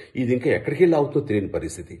ఇది ఇంకా ఎక్కడికి వెళ్ళి అవుతుందో తెలియని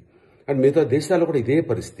పరిస్థితి. అండ్ మిగతా దేశాల్లో కూడా ఇదే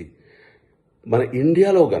పరిస్థితి. మన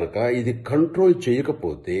ఇండియాలో గనక ఇది కంట్రోల్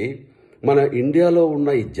చేయకపోతే మన ఇండియాలో ఉన్న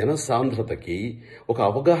ఈ జనసాంద్రతకి ఒక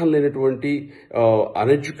అవగాహన లేనటువంటి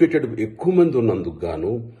అన్ఎడ్యుకేటెడ్ ఎక్కువ మంది ఉన్నందుకు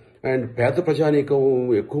గాను అండ్ పేద ప్రజానీకం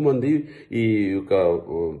ఎక్కువ మంది ఈ యొక్క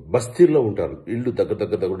బస్తీల్లో ఉంటారు. ఇళ్ళు దగ్గర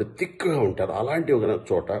తిక్కగా ఉంటారు. అలాంటి ఒక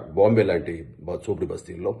చోట బాంబే లాంటి చోపుడి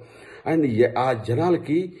బస్తీల్లో అండ్ ఆ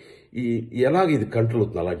జనాలకి ఎలాగ ఇది కంట్రోల్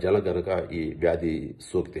అవుతుంది అలా జనం కనుక ఈ వ్యాధి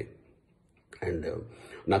సోకితే. అండ్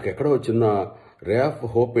నాకు ఎక్కడో చిన్న రే ఆఫ్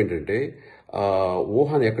హోప్ ఏంటంటే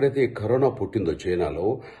వుహాన్ ఎక్కడైతే కరోనా పుట్టిందో చైనాలో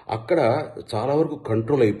అక్కడ చాలా వరకు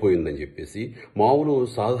కంట్రోల్ అయిపోయిందని చెప్పేసి మామూలు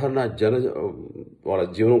సాధారణ వాళ్ళ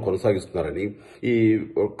జీవనం కొనసాగిస్తున్నారని, ఈ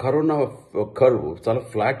కరోనా కర్వ్ చాలా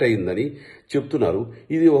ఫ్లాట్ అయిందని చెప్తున్నారు.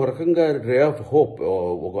 ఇది ఒక రకంగా రే ఆఫ్ హోప్,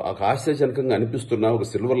 ఒక ఆశ్చర్యజనకంగా అనిపిస్తున్నా, ఒక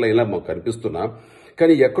సిల్వర్ లైన్లా మాకు కనిపిస్తున్నా.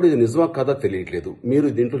 కానీ ఎక్కడ ఇది నిజమా కాదా తెలియట్లేదు. మీరు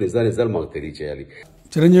దీంట్లో నిజాలు మాకు తెలియచేయాలి.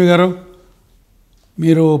 చిరంజీవి గారు,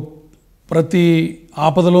 మీరు ప్రతి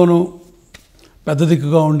ఆపదలోనూ పెద్ద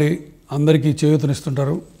దిక్కుగా ఉండి అందరికీ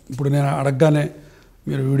చేయూతనిస్తుంటారు. ఇప్పుడు నేను అడగగానే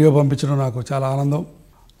మీరు వీడియో పంపించడం నాకు చాలా ఆనందం.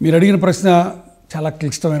 మీరు అడిగిన ప్రశ్న చాలా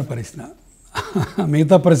క్లిష్టమైన ప్రశ్న.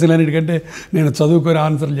 మిగతా ప్రశ్నలన్నిటికంటే నేను చదువుకొని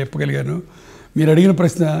ఆన్సర్లు చెప్పగలిగాను. మీరు అడిగిన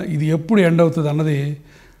ప్రశ్న ఇది ఎప్పుడు ఎండ్ అవుతుంది అన్నది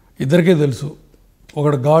ఇద్దరికే తెలుసు.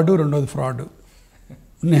 ఒకడు గాడు, రెండోది ఫ్రాడ్.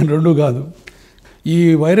 నేను రెండు కాదు. ఈ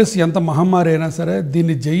వైరస్ ఎంత మహమ్మారి అయినా సరే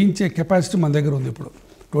దీన్ని జయించే కెపాసిటీ మన దగ్గర ఉంది. ఇప్పుడు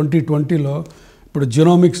 2020లో ఇప్పుడు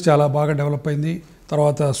జినోమిక్స్ చాలా బాగా డెవలప్ అయింది.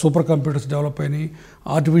 తర్వాత సూపర్ కంప్యూటర్స్ డెవలప్ అయినాయి,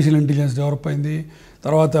 ఆర్టిఫిషియల్ ఇంటెలిజెన్స్ డెవలప్ అయింది,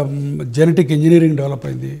 తర్వాత జెనెటిక్ ఇంజనీరింగ్ డెవలప్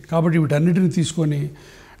అయింది. కాబట్టి వీటన్నిటిని తీసుకొని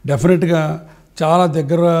డెఫినెట్గా చాలా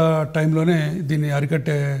దగ్గర టైంలోనే దీన్ని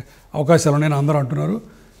అరికట్టే అవకాశాలు ఉన్నాయని అందరూ అంటున్నారు.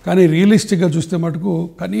 కానీ రియలిస్టిక్గా చూస్తే మటుకు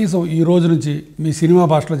కనీసం ఈ రోజు నుంచి మీ సినిమా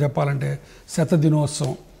భాషలో చెప్పాలంటే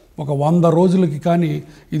శతదినోత్సవం ఒక 100 రోజులకి కానీ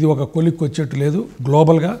ఇది ఒక కొలిక్కి వచ్చేట్టు లేదు.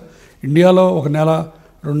 గ్లోబల్గా ఇండియాలో 1 నెల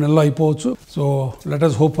 2 నెలలు అయిపోవచ్చు. So let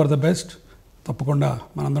us hope for the best. తప్పకుండా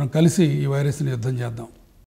మనందరం కలిసి ఈ వైరస్ని యుద్ధం చేద్దాం.